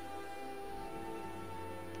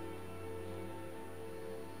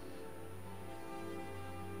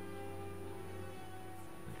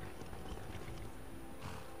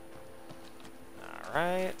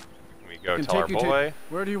 Alright, we go tell our boy.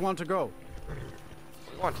 Where do you want to go?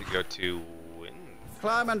 We want to go to Wind.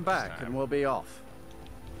 Climb and back, and we'll be off.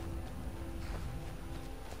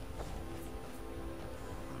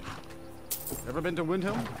 Ever been to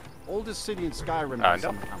Windhelm? Oldest city in Skyrim.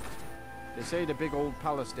 No. They say the big old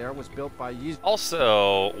palace there was built by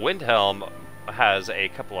Also, Windhelm has a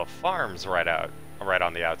couple of farms right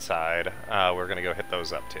on the outside. We're gonna go hit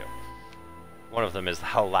those up too. One of them is the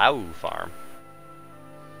Halau farm.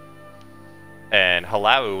 And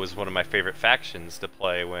Halau was one of my favorite factions to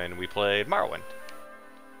play when we played Morrowind.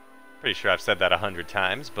 Pretty sure I've said that 100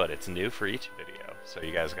 times, but it's new for each video, so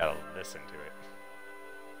you guys gotta listen to it.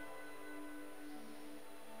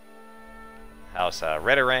 House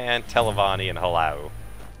Redoran, Telvanni, and Halau.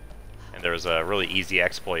 And there was a really easy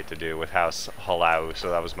exploit to do with House Halau,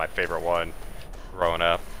 so that was my favorite one growing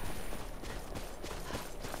up.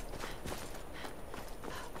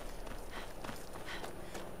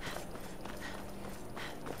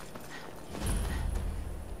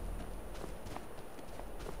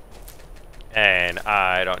 And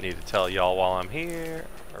I don't need to tell y'all while I'm here,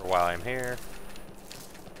 or while I'm here.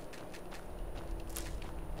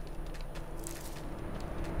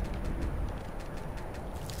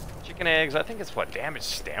 Chicken eggs, I think it's what, damaged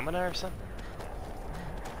stamina or something?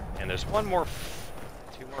 And there's one more,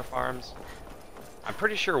 two more farms. I'm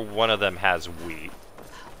pretty sure one of them has wheat.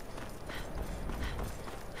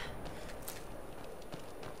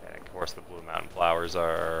 And of course the Blue Mountain flowers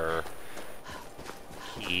are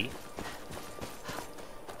key.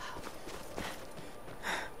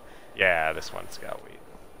 Yeah, this one's got wheat.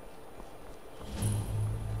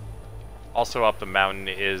 Also up the mountain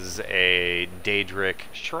is a Daedric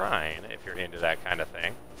shrine, if you're into that kind of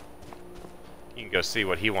thing. You can go see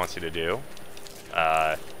what he wants you to do.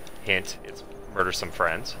 Hint, it's murder some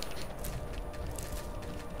friends.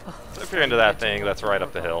 So if you're into that thing, that's right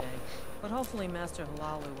up the hill. But hopefully Master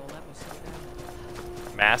Halalu will let me sit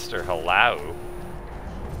down. Master Halalu?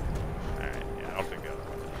 Alright, yeah, I don't think the other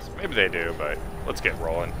one does. Maybe they do, but let's get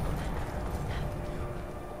rolling.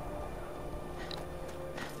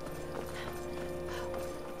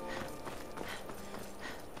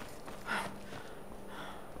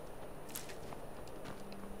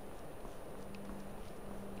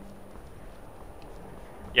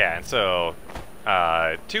 Yeah, and so,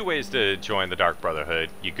 two ways to join the Dark Brotherhood.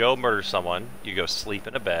 You go murder someone, you go sleep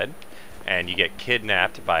in a bed, and you get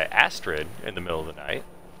kidnapped by Astrid in the middle of the night.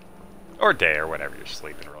 Or day, or whenever you're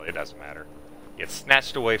sleeping, really, it doesn't matter. You get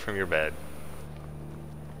snatched away from your bed.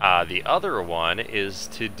 The other one is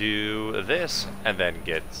to do this, and then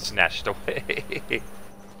get snatched away.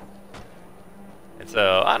 And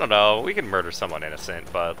so, I don't know, we can murder someone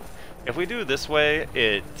innocent, but if we do this way,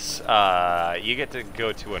 it's, you get to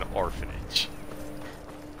go to an orphanage.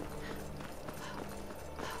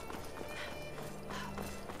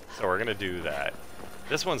 So we're gonna do that.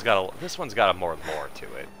 This one's got a more lore to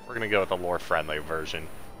it. We're gonna go with the lore-friendly version.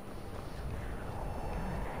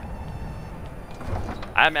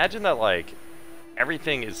 I imagine that, like,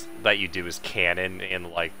 everything that you do is canon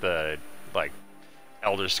in, like, the, like,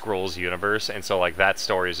 Elder Scrolls universe, and so like that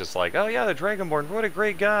story is just like, oh yeah, the Dragonborn, what a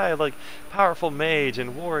great guy, like powerful mage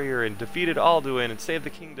and warrior and defeated Alduin and saved the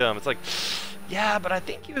kingdom. It's like, yeah, but I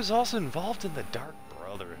think he was also involved in the Dark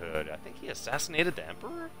Brotherhood. I think he assassinated the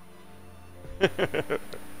Emperor.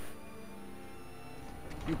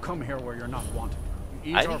 You come here where you're not wanted.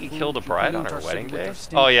 I think he killed a bride on her wedding day.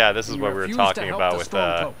 Oh yeah, this is what we were talking about with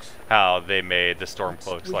how they made the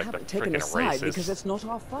Stormcloaks like the freaking racists. Because it's not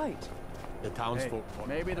our fight. The townsfolk. Hey,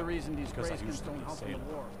 maybe the reason these Graysons don't help in the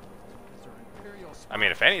war. I mean,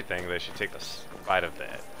 if anything, they should take the side of the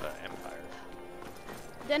Empire.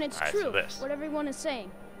 Then it's true, what everyone is saying.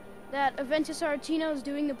 That Aventus Aretino is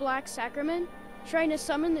doing the Black Sacrament, trying to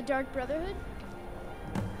summon the Dark Brotherhood?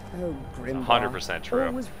 Oh, grim. 100%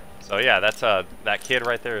 true. So yeah, that's that kid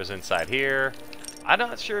right there is inside here. I'm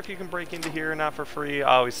not sure if you can break into here or not for free.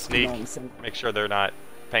 I always sneak, make sure they're not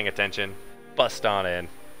paying attention, bust on in.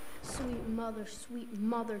 Sweet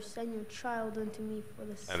mother, send your child unto me for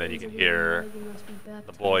the sins. And then you can hear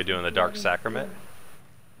the boy doing the Dark Sacrament.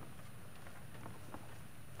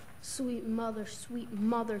 Sweet mother,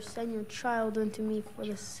 send your child unto me, for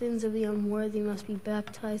the sins of the unworthy must be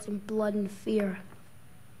baptized in blood and fear.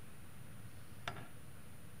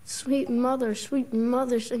 Sweet mother,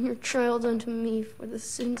 send your child unto me, for the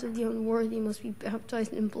sins of the unworthy must be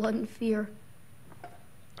baptized in blood and fear.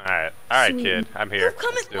 Alright, kid, I'm here. You've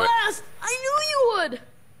come at last! I knew you would!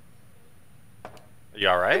 You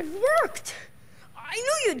alright? It worked! I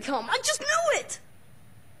knew you'd come, I just knew it!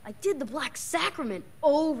 I did the Black Sacrament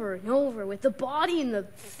over and over with the body and the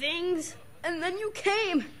things, and then you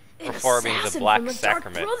came! Performing the Black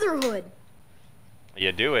Sacrament. Dark Brotherhood.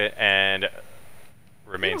 You do it, and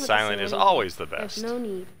remain silent is always the best. There's no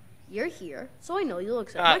need. You're here, so I know you'll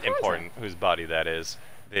accept Not my contract. important whose body that is.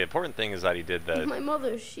 The important thing is that he did the My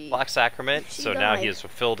mother, Black Sacrament, so now he has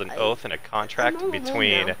fulfilled an oath and a contract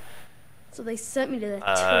between so they sent me to that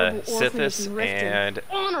terrible orphanage in Riften. And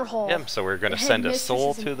Honor Hall. him, so we're going to send a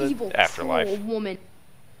soul to the afterlife. Woman.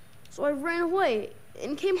 So I ran away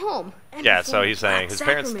and came home. And yeah, so he's saying his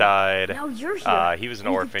parents died. Now you're here. He was an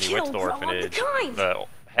orphan. He went to the orphanage. The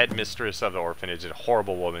headmistress of the orphanage is a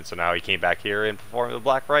horrible woman, so now he came back here and performed the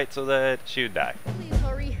Black Rite so that she would die. Please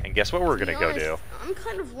hurry. And guess what we're going to go do? I'm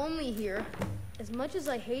kind of lonely here. As much as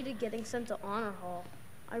I hated getting sent to Honor Hall,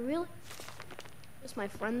 I really miss my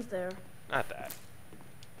friends there. Not that.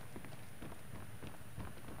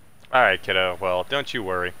 Alright, kiddo. Well, don't you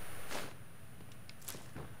worry.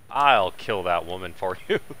 I'll kill that woman for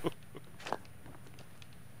you.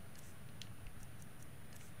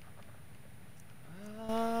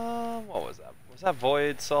 What was that? Was Is that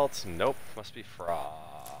void salts? Nope. Must be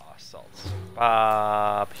frost salts.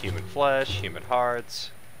 Human flesh, human hearts.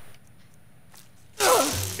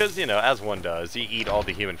 Because, you know, as one does, you eat all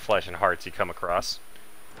the human flesh and hearts you come across.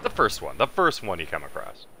 The first one you come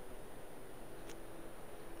across.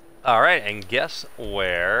 Alright, and guess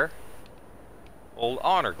where Old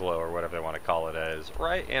Honor Glow, or whatever they want to call it, is?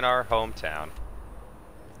 Right in our hometown.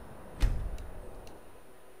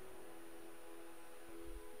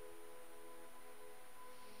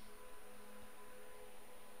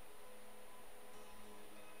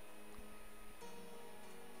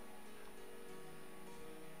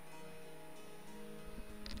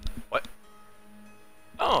 What?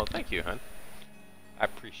 Oh, thank you, hon. I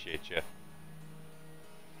appreciate you.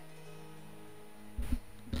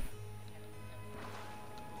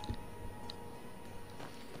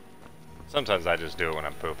 Sometimes I just do it when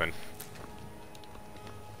I'm pooping.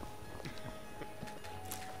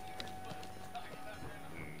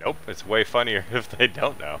 Nope, it's way funnier if they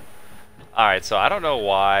don't know. Alright, so I don't know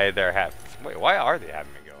why they're wait, why are they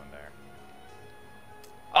having me go in there?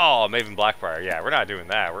 Oh, Maven Blackfire. Yeah, we're not doing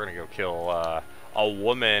that. We're gonna go kill a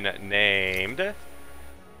woman named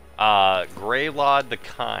Greylod the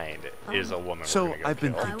Kind is a woman. So I've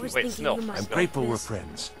been thinking. Wait, I'm grateful we're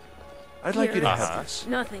friends. I'd like you to have this.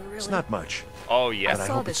 Nothing really. It's not much. Oh yeah, but I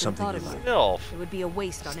hope it's something you like. Still, it would be a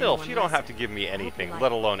waste on Still, if you don't have to give me anything,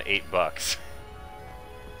 let alone $8.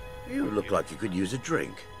 You look like you could use a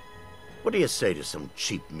drink. What do you say to some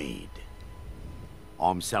cheap mead?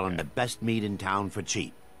 I'm selling the best mead in town for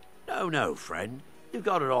cheap. No, friend. You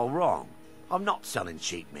got it all wrong. I'm not selling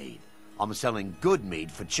cheap mead. I'm selling good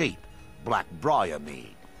mead for cheap. Black Briar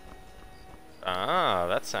mead. Ah,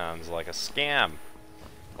 that sounds like a scam.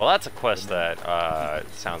 Well, that's a quest that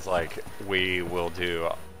sounds like we will do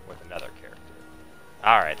with another character.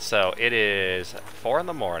 Alright, so it is 4 in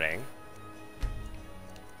the morning,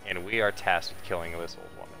 and we are tasked with killing this old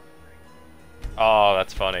woman. Oh,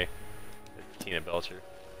 that's funny. Tina Belcher.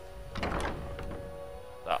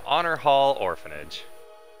 The Honor Hall Orphanage.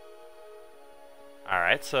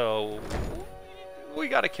 Alright, so we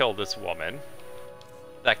gotta kill this woman.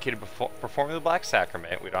 That kid performing the Black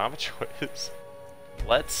Sacrament. We don't have a choice.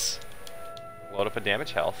 Let's load up a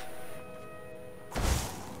damage health.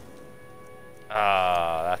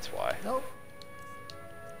 That's why. Nope.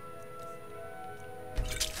 Who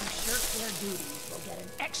shirk their duties will get an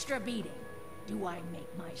extra beating. Do I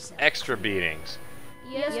make myself extra beatings?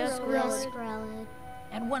 Yes, Skrelid.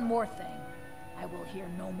 And one more thing. I will hear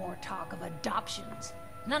no more talk of adoptions.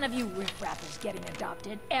 None of you riffraffers getting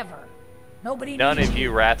adopted, ever. Nobody. None of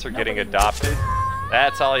you rats are getting adopted.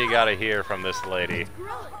 That's all you gotta hear from this lady.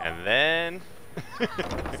 And then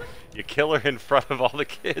you kill her in front of all the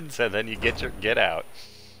kids, and then you get out.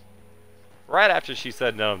 Right after she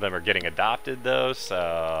said none of them are getting adopted, though,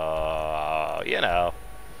 so you know,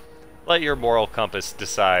 let your moral compass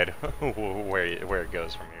decide where it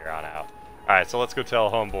goes from here on out. All right, so let's go tell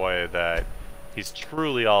homeboy that he's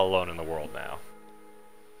truly all alone in the world now.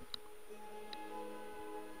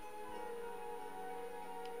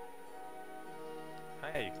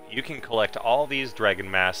 You can collect all these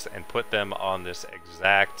dragon masks and put them on this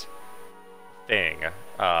exact thing.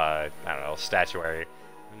 I don't know, statuary.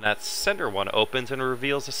 And that center one opens and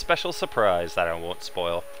reveals a special surprise that I won't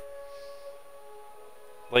spoil.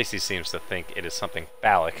 Lacey seems to think it is something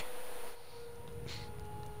phallic.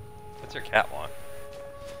 What's your cat want?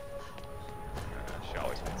 She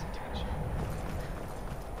always wants attention.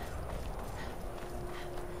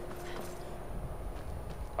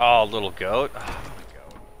 Oh, little goat. Oh.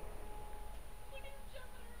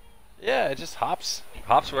 Yeah, it just hops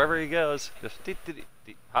wherever he goes. Just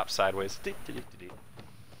hops sideways.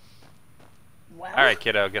 Well, all right,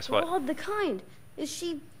 kiddo. Guess what? Greylod the Kind. Is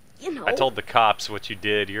she, you know? I told the cops what you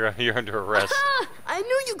did. You're under arrest. I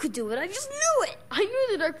knew you could do it. I just knew it. I knew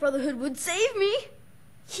the Dark Brotherhood would save me.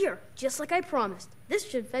 Here, just like I promised. This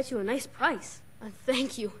should fetch you a nice price.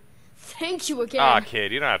 Thank you. Thank you again. Aw,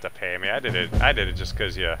 kid, you don't have to pay me. I did it just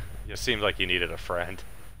because you seemed like you needed a friend.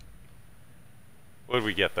 What did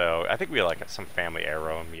we get, though? I think we had, like, some family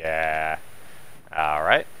heirloom. Yeah.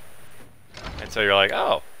 Alright. And so you're like,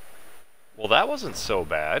 oh. Well, that wasn't so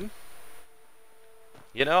bad.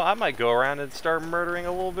 You know, I might go around and start murdering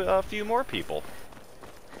a few more people.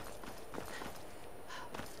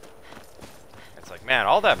 It's like, man,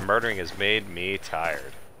 all that murdering has made me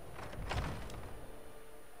tired.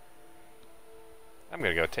 I'm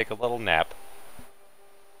gonna go take a little nap.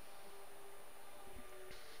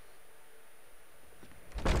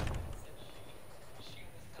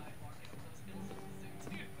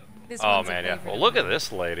 Oh man, yeah. Well, look at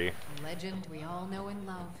this lady. A legend we all know and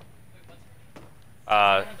love.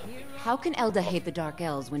 How can Elda hate the Dark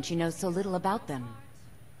Elves when she knows so little about them?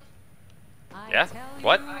 Yeah?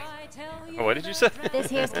 What? Oh, what did you say? This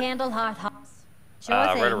here's Candle Hearth. Sure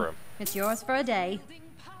Rent a thing. room. It's yours for a day.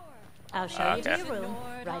 I'll show you to Okay. your room.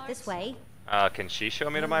 Right this way. Can she show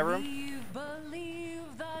me to my room?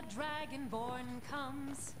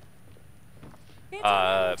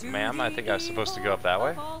 Ma'am, I think I was supposed to go up that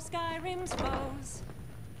way.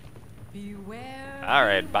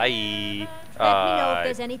 Alright, bye. Let me know if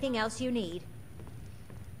there's anything else you need.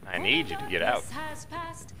 I need you to get out.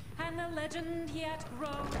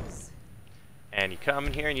 And you come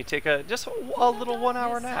in here and you take just a little 1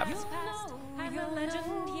 hour nap.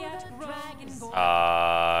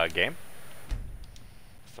 Game?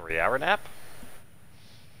 3 hour nap?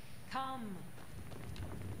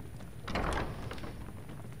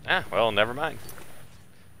 Ah, well, never mind.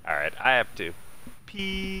 Alright, I have to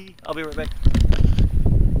pee. I'll be right back.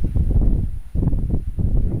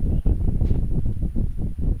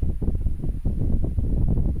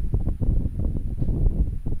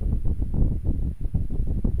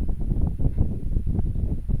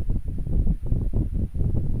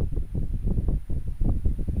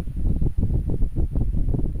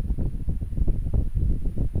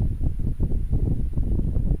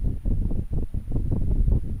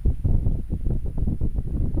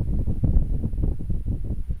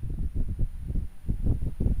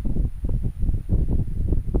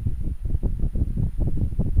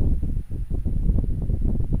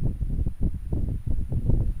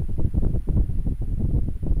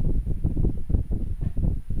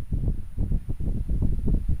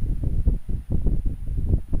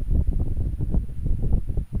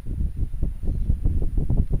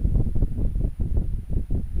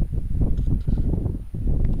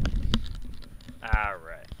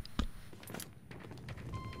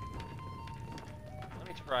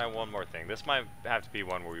 Try one more thing. This might have to be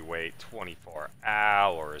one where we wait 24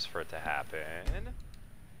 hours for it to happen.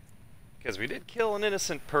 Because we did kill an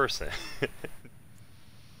innocent person.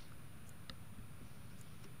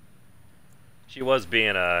 She was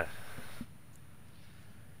being a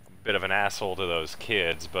bit of an asshole to those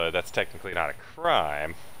kids, but that's technically not a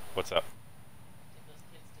crime. What's up?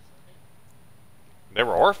 They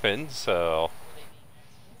were orphans, so...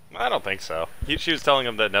 I don't think so. She was telling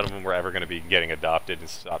him that none of them were ever going to be getting adopted and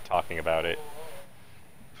stopped talking about it.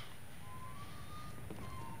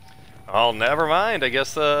 Oh, never mind. I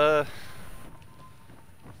guess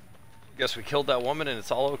we killed that woman and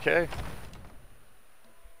it's all okay.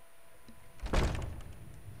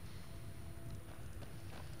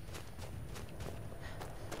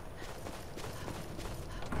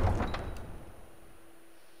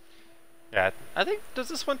 Yeah, I think, does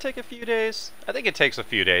this one take a few days? I think it takes a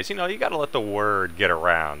few days. You know, you gotta let the word get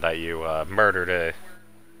around that you murdered a...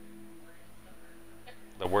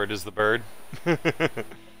 The word is the bird? Oh,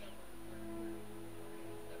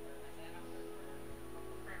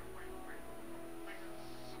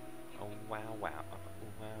 wow, wow.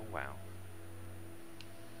 Wow, wow.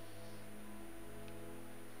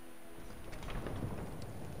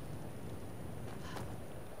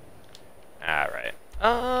 Alright.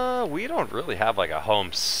 We don't really have like a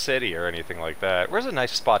home city or anything like that. Where's a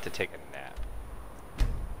nice spot to take a nap?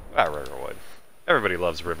 Riverwood. Everybody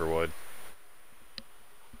loves Riverwood.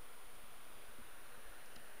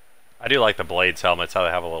 I do like the Blades helmets, how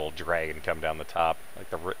they have a little dragon come down the top, like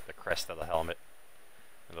the crest of the helmet.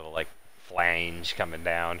 A little like flange coming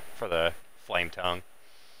down for the flame tongue.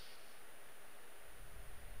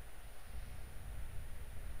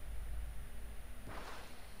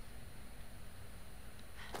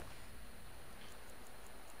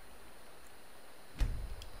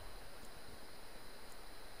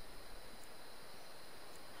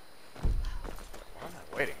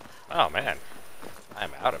 Oh man,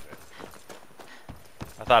 I'm out of it.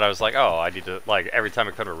 I thought I was like, oh, I need to, like, every time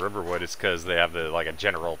I come to Riverwood, it's because they have like a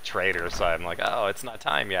general trader, so I'm like, oh, it's not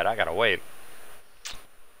time yet, I gotta wait.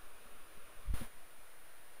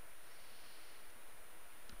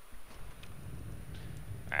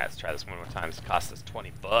 Alright, let's try this one more time. This cost us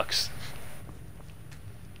 20 bucks.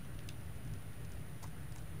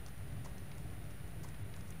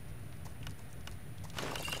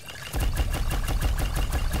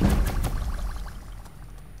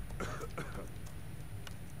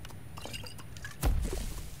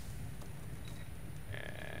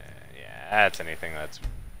 That's anything that's...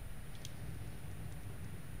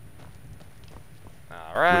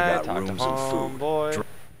 Alright, talk to homeboy.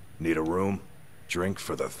 Need a room? Drink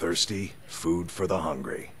for the thirsty, food for the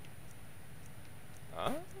hungry.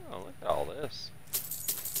 Oh, look at all this.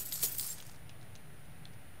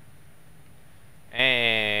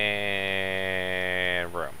 And...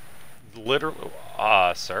 literally...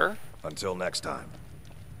 sir? Until next time.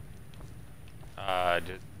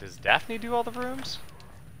 Does Daphne do all the rooms?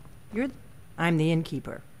 I'm the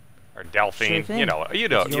innkeeper. Or Delphine? Sure thing. You know.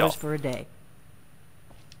 It's yours for a day.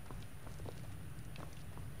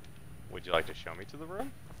 Would you like to show me to the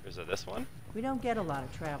room? Is it this one? We don't get a lot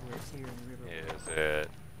of travelers here in Riverwood. Is it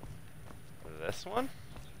this one?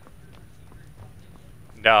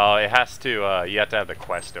 No, it has to, you have to have the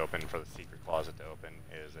quest open for the secret closet to open.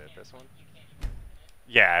 Is it this one?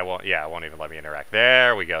 Yeah, it won't even let me interact.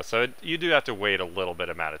 There we go. So you do have to wait a little bit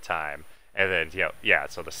amount of time. And then, yeah,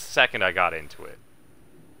 so the second I got into it,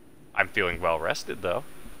 I'm feeling well rested, though.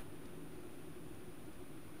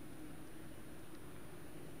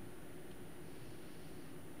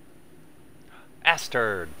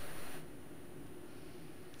 Asterd.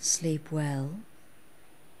 Sleep well.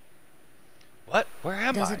 What? Where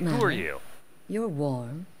am Does I? it matter? Who are you? You're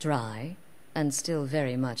warm, dry, and still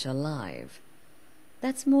very much alive.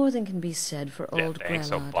 That's more than can be said for old thanks,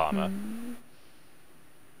 Grelod. Obama.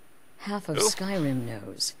 Half of Oof. Skyrim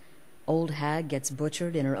knows. Old hag gets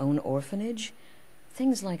butchered in her own orphanage.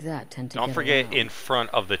 Things like that tend to Don't get forget around. in front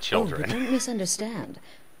of the children. Oh, but don't misunderstand.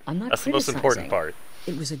 I'm not That's the most important part.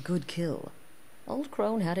 It was a good kill. Old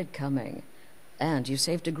Crone had it coming. And you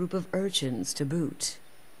saved a group of urchins to boot.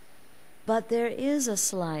 But there is a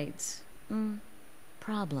slight...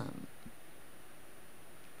 problem.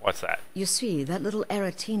 What's that? You see, that little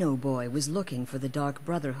Aretino boy was looking for the Dark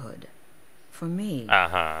Brotherhood. For me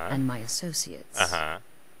and my associates.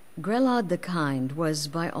 Grelod the Kind was,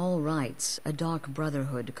 by all rights, a Dark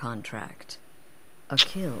Brotherhood contract. A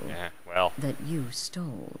kill that you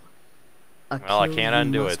stole. Well, I can't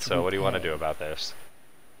undo it, so what do you want to do about this?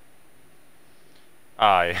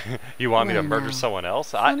 You want me to murder someone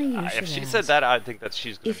else? If she said that, I think that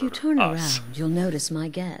she's going to If you murder turn us. around, you'll notice my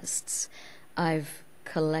guests. I've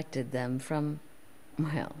collected them from...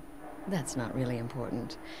 well, that's not really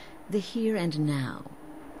important. The here and now.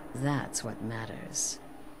 That's what matters.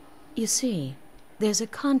 You see, there's a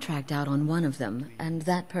contract out on one of them, and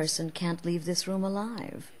that person can't leave this room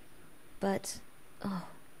alive. But, oh,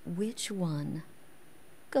 which one?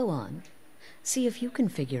 Go on. See if you can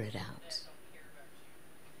figure it out.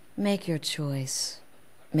 Make your choice.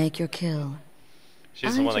 Make your kill.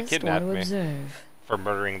 She's the one that kidnapped me for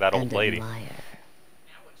murdering that old lady. Admire.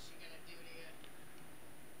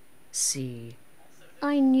 See,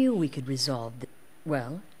 I knew we could resolve the...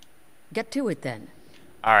 Well, get to it then.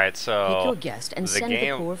 Alright, so... Pick your guest and the send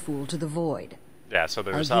game... the poor fool to the void. Yeah, so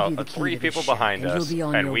there's the 3 key to people the shack, behind and us, you'll be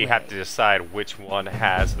on and your we way. have to decide which one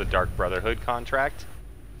has the Dark Brotherhood contract.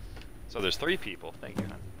 So there's 3 people, thank you.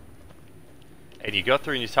 And you go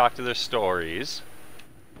through and you talk to their stories.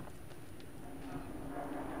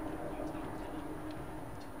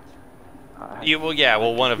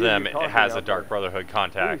 Well, one of them has a Dark Brotherhood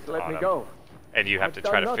contact on him. And you have to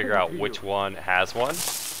try to figure out which one has one.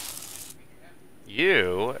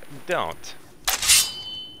 You don't.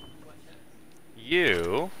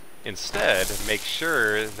 You instead make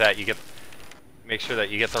sure that you get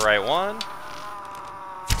the right one.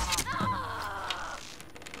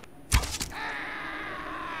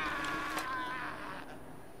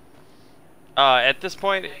 At this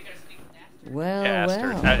point, Well, yeah,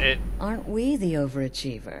 well, aren't we the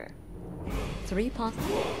overachiever? 3 pots.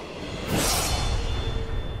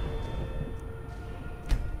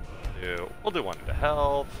 We'll do 1 into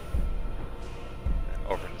health. Then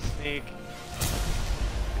over into sneak.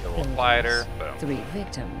 Be a little quieter. Boom. 3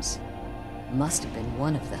 victims. Must have been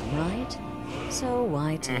one of them, right? So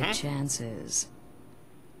why take chances?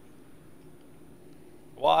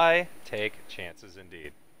 Why take chances,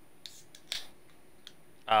 indeed?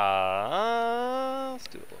 Let's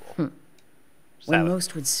do a little. When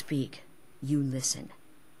most would speak, you listen.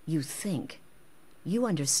 You think. You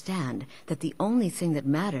understand that the only thing that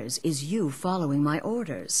matters is you following my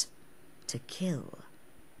orders. To kill.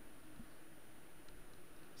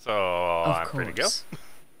 So, I'm free to go?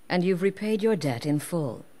 And you've repaid your debt in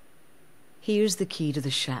full. Here's the key to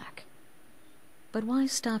the shack. But why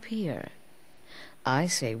stop here? I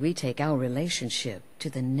say we take our relationship to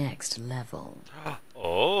the next level.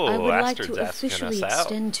 Oh, I would like Astrid's to asking officially us out.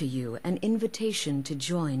 extend to you an invitation to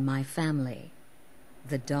join my family,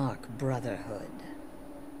 the Dark Brotherhood.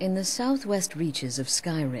 In the southwest reaches of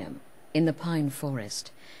Skyrim, in the Pine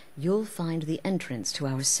Forest, you'll find the entrance to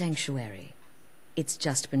our sanctuary. It's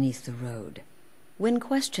just beneath the road. When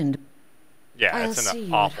questioned, Yeah, I'll it's see in an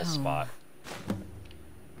you at awful home. spot.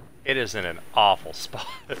 It is in an awful spot.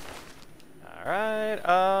 Alright,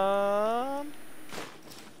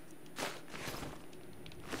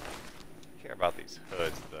 care about these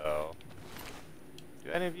hoods, though.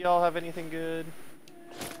 Do Any of y'all have anything good?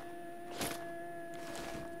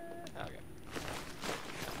 Okay.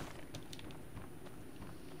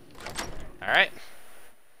 Alright.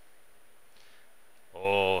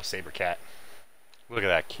 Oh, saber cat. Look at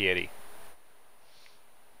that kitty.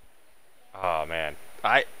 Oh man.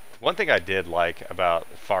 One thing I did like about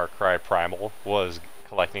Far Cry Primal was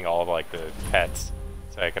collecting all of like the pets.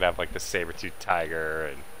 So I could have like the saber-tooth tiger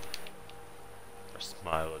and or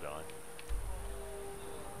Smilodon.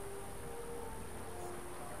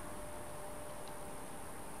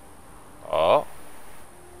 Oh.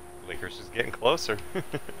 Licorice is getting closer.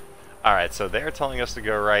 Alright, so they're telling us to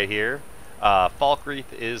go right here.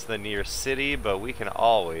 Falkreath is the nearest city, but we can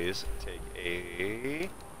always take a...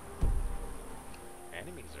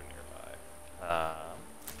 Enemies are nearby.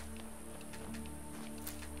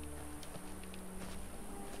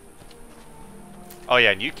 Oh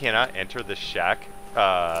yeah, and you cannot enter the shack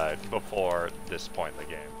before this point in the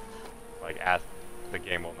game. Like, the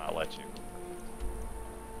game will not let you.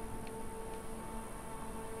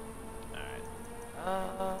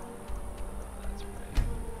 Alright. That's right.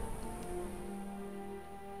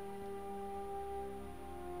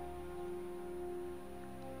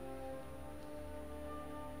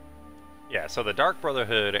 Yeah, so the Dark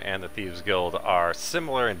Brotherhood and the Thieves Guild are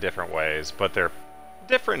similar in different ways, but they're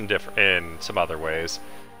different in some other ways.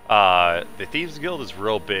 The Thieves Guild is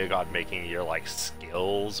real big on making your like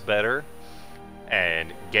skills better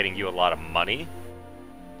and getting you a lot of money.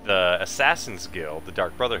 The Assassin's Guild, the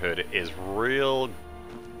Dark Brotherhood, is real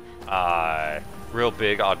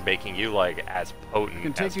big on making you like as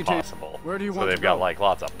potent as possible. Where do you so want they've to got go? like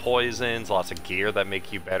lots of poisons, lots of gear that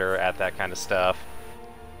make you better at that kind of stuff.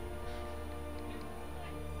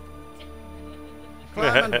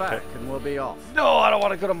 Climb and back, and we'll be off. No, I don't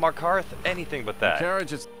want to go to Markarth. Anything but that. The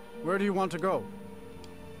carriage is... Where do you want to go?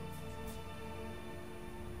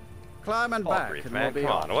 Climb and back, Falkreath, and man, we'll be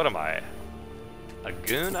come off. on. What am I? A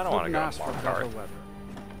goon? I don't want to go to Markarth.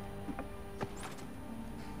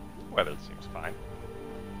 Weather seems fine.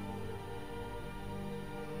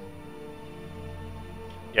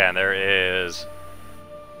 Yeah, and there is...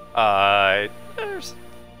 there's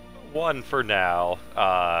one for now.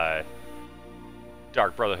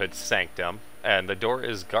 Dark Brotherhood Sanctum, and the door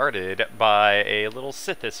is guarded by a little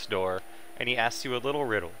Sithis door, and he asks you a little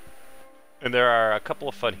riddle. And there are a couple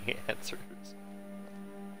of funny answers.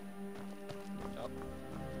 Oh.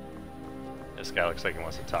 This guy looks like he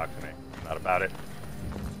wants to talk to me. Not about it.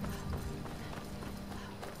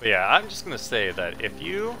 But yeah, I'm just gonna say that if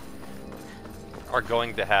you are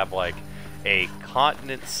going to have like a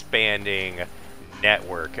continent-spanning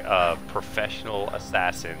network of professional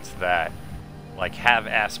assassins that like have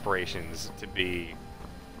aspirations to be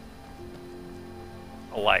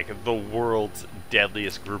like the world's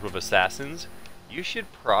deadliest group of assassins, you should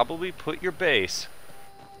probably put your base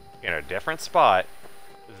in a different spot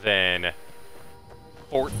than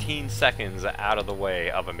 14 seconds out of the way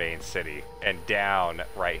of a main city and down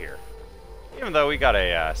right here. Even though we got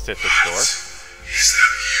a Sithis door. Is the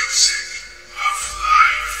music of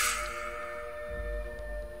life.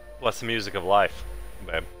 What's the music of life,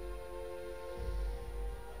 babe?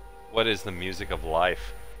 What is the music of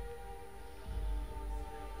life?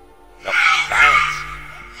 Nope, silence.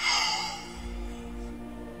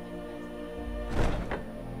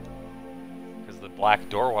 Because the black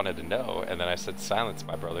door wanted to know, and then I said silence,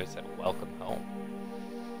 my brother. He said, welcome home.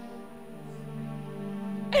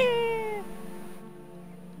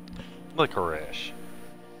 Licorice.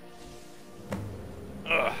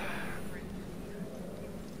 Ugh.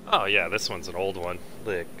 Oh yeah, this one's an old one.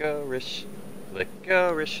 Licorice.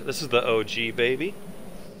 Licorice. This is the OG, baby.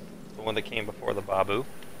 The one that came before the Babu.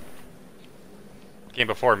 Came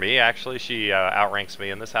before me, actually. She outranks me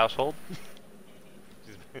in this household.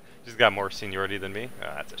 She's got more seniority than me.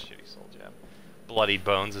 Oh, that's a shitty soul gem. Bloody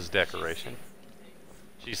bones is decoration.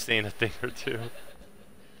 She's seen a thing or two.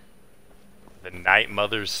 The Night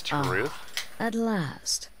Mother's truth. At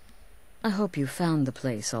last. I hope you found the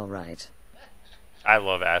place all right. I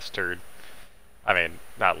love ass turd. I mean,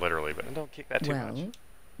 not literally, but don't kick that too much. Well,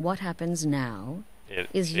 what happens now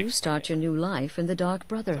is you start your new life in the Dark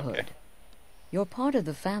Brotherhood. Okay. You're part of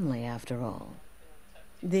the family, after all.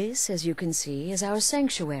 This, as you can see, is our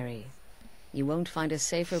sanctuary. You won't find a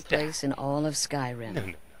safer place in all of Skyrim.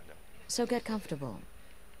 No. So get comfortable.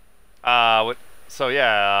 So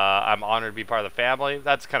yeah, I'm honored to be part of the family.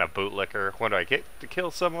 That's kind of bootlicker. When do I get to kill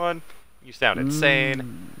someone? You sound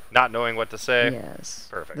insane. Not knowing what to say. Yes.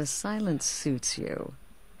 Perfect. The silence suits you.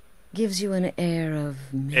 Gives you an air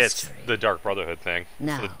of mystery. It's the Dark Brotherhood thing.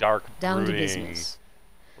 Now, it's the dark, down brooding, to business.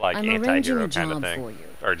 like I'm arranging anti-hero a kind of job thing, for you.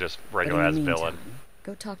 or just But regular in as the villain. meantime,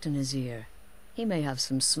 Go talk to Nazir. He may have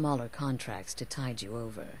some smaller contracts to tide you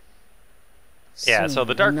over. Yeah, so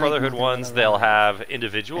the Dark Brotherhood Mother ones, will they'll arrive. have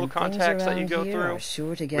individual And things contacts that you around go here through, are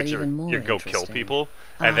sure to get which even more you go kill interesting. people,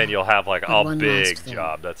 and then you'll have like but a one big last thing.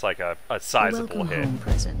 job that's like a A sizable welcome hit. home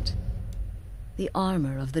present. The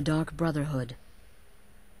armor of the Dark Brotherhood.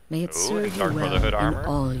 May it Ooh, serve you Dark well Brotherhood in armor,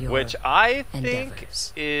 all your which I think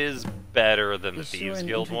endeavors. is better than the Be sure Thieves and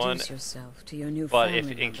Guild one. introduce yourself to your new But if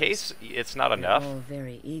family in case it's not They're enough, all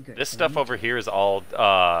very eager this to stuff meet over here is all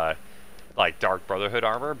like Dark Brotherhood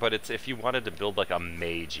armor, but it's if you wanted to build like a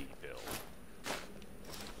magey build.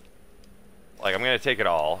 Like I'm gonna take it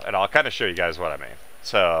all, and I'll kind of show you guys what I mean.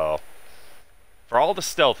 So for all the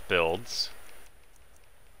stealth builds,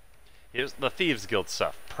 here's the Thieves Guild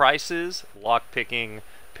stuff: prices, lockpicking,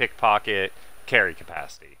 pickpocket, carry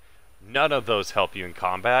capacity. None of those help you in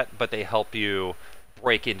combat, but they help you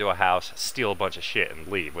break into a house, steal a bunch of shit, and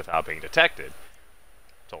leave without being detected.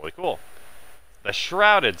 Totally cool. The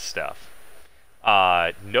shrouded stuff.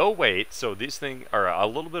 No weight, so these things are a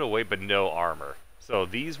little bit of weight, but no armor. So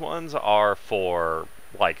these ones are for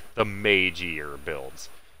like the magier builds.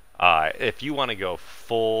 If you want to go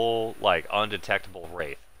full like undetectable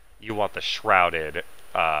wraith, you want the shrouded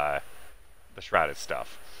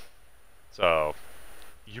stuff. So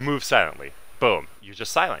you move silently. Boom. You're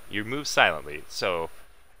just silent. You move silently. So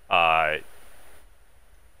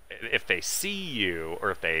if they see you,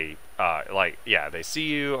 or if they they see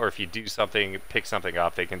you, or if you do something, pick something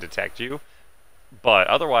up, they can detect you. But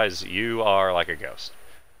otherwise, you are like a ghost.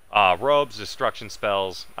 Robes, destruction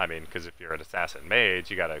spells. I mean, because if you're an assassin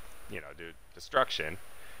mage, you gotta, do destruction.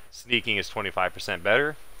 Sneaking is 25%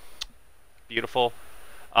 better. Beautiful.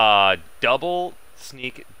 Double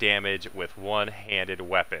sneak damage with one-handed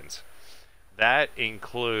weapons. That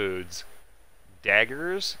includes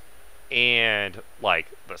daggers and like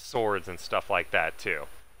the swords and stuff like that too.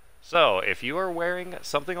 So if you are wearing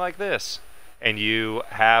something like this and you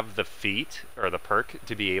have the feat or the perk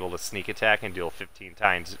to be able to sneak attack and deal 15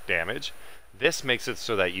 times damage, this makes it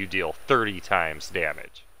so that you deal 30 times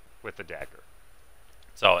damage with the dagger.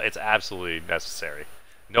 So it's absolutely necessary.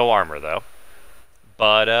 No armor though.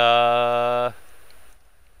 But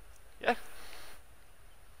yeah.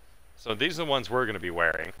 So these are the ones we're going to be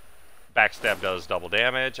wearing. Backstab does double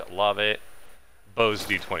damage. Love it. Bows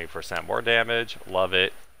do 20% more damage. Love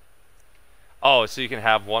it. Oh, so you can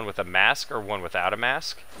have one with a mask or one without a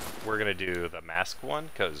mask. We're going to do the mask one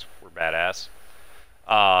because we're badass.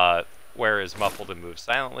 Wear is muffled and moves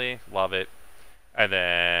silently. Love it. And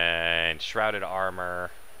then shrouded armor.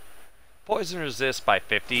 Poison resist by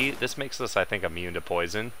 50. This makes us, I think, immune to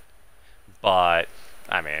poison. But,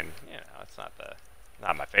 I mean, it's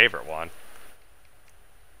not my favorite one.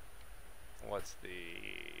 What's the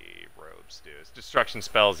robes do? It's destruction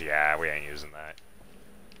spells? Yeah, we ain't using that.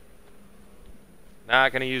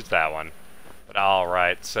 Not gonna use that one. But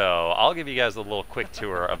alright, so I'll give you guys a little quick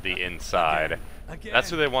tour of the inside. That's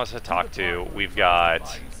who they want us to talk to. We've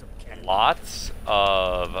got lots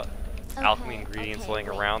of alchemy ingredients laying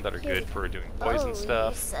around that are good for doing poison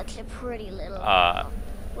stuff. Such a pretty little girl.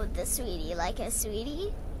 Would the sweetie like a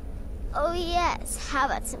sweetie? Oh yes, how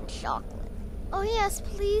about some chocolate? Oh yes,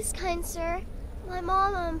 please, kind sir. My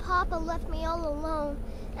mama and papa left me all alone,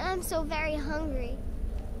 and I'm so very hungry.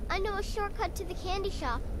 I know a shortcut to the candy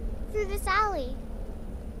shop, through this alley.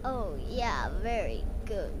 Oh yeah, very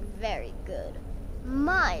good, very good.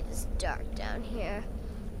 My, it's dark down here.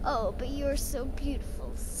 Oh, but you're so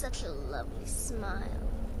beautiful, such a lovely smile.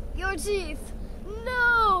 Your teeth!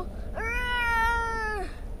 No!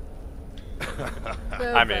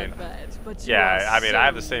 I mean, yeah, I mean, I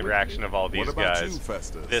have the same reaction of all these guys.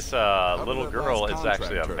 This little girl is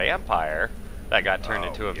actually a vampire that got turned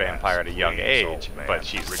into a vampire at a young age, but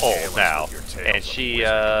she's old now, and she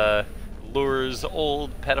lures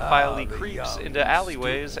old pedophile creeps into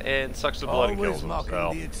alleyways and sucks the blood and kills them.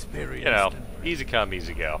 So, easy come,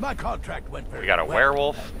 easy go. We got a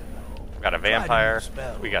werewolf, we got a vampire,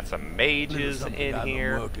 we got some mages in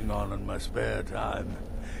here. Working on in my spare time.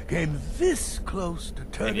 Came this close to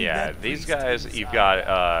turning. And yeah, these guys, you've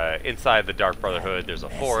got inside the Dark Brotherhood, there's a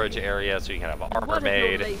forage area, so you can have armor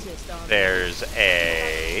made. There's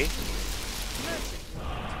a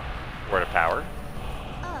word of power.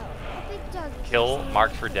 Kill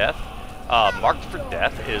marked for death. Marked for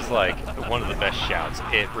death is like one of the best shouts.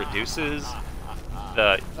 It reduces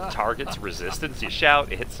the target's resistance. You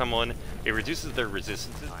shout, it hits someone, it reduces their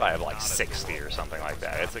resistances by like 60 or something like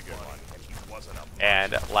that. It's a good one.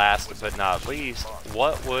 And last but not least,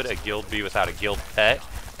 what would a guild be without a guild pet?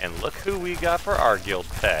 And look who we got for our guild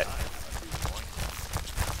pet.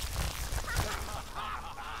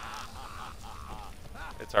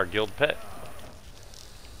 That's our guild pet.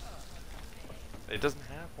 It doesn't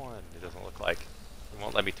have one. It doesn't look like. It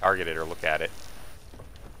won't let me target it or look at it.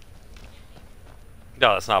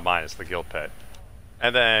 No, that's not mine. It's the guild pet.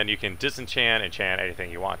 And then you can disenchant, enchant anything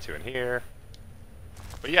you want to in here.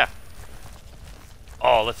 But yeah.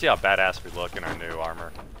 Oh, let's see how badass we look in our new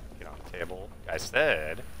armor. Get on the table. I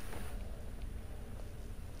said.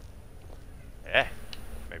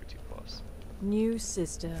 Maybe too close. New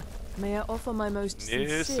sister, may I offer my most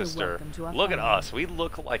sincere welcome to our Look at family. us. We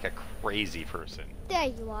look like a crazy person. There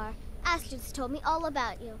you are. Astrid's told me all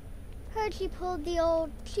about you. Heard you pulled the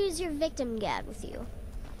old choose your victim gad with you.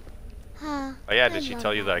 Oh yeah, did she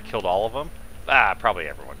tell you that I killed all of them? Ah, probably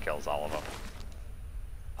everyone kills all of them.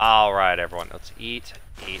 Alright, everyone. Let's eat,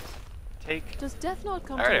 take. Does death not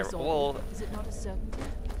come All to right, us all? well, Is it not a certainty?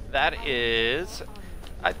 that is,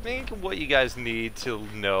 I think, what you guys need to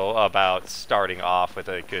know about starting off with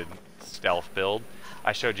a good stealth build.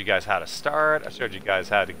 I showed you guys how to start. I showed you guys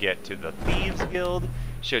how to get to the Thieves Guild.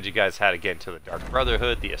 Showed you guys how to get into the Dark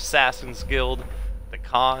Brotherhood, the Assassins Guild, the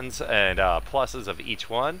cons and pluses of each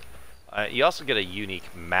one. You also get a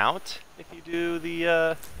unique mount if you do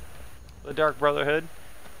the Dark Brotherhood.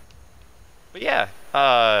 But yeah,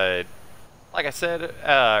 like I said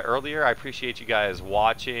earlier, I appreciate you guys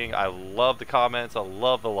watching. I love the comments. I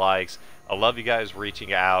love the likes. I love you guys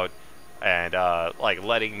reaching out and like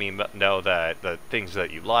letting me know that the things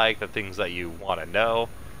that you like, the things that you want to know.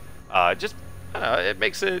 Just, I don't know, it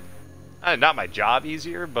makes it not my job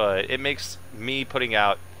easier, but it makes me putting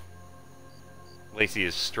out. Lacey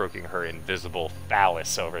is stroking her invisible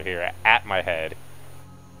phallus over here at my head.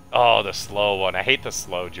 Oh, the slow one. I hate the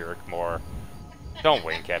slow jerk more. Don't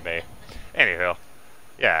wink at me. Anywho.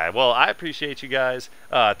 Yeah, well, I appreciate you guys.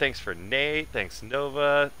 Thanks for Nate. Thanks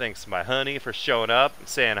Nova. Thanks my honey for showing up and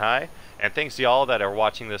saying hi. And thanks to y'all that are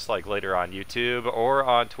watching this like later on YouTube or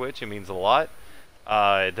on Twitch. It means a lot.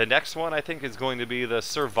 The next one I think is going to be the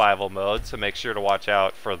survival mode, so make sure to watch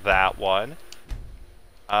out for that one.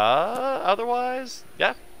 Otherwise,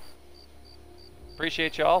 yeah.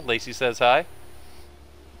 Appreciate y'all. Lacey says hi.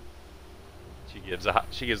 She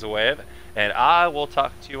gives a wave, and I will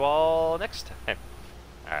talk to you all next time.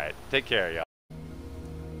 All right, take care, y'all.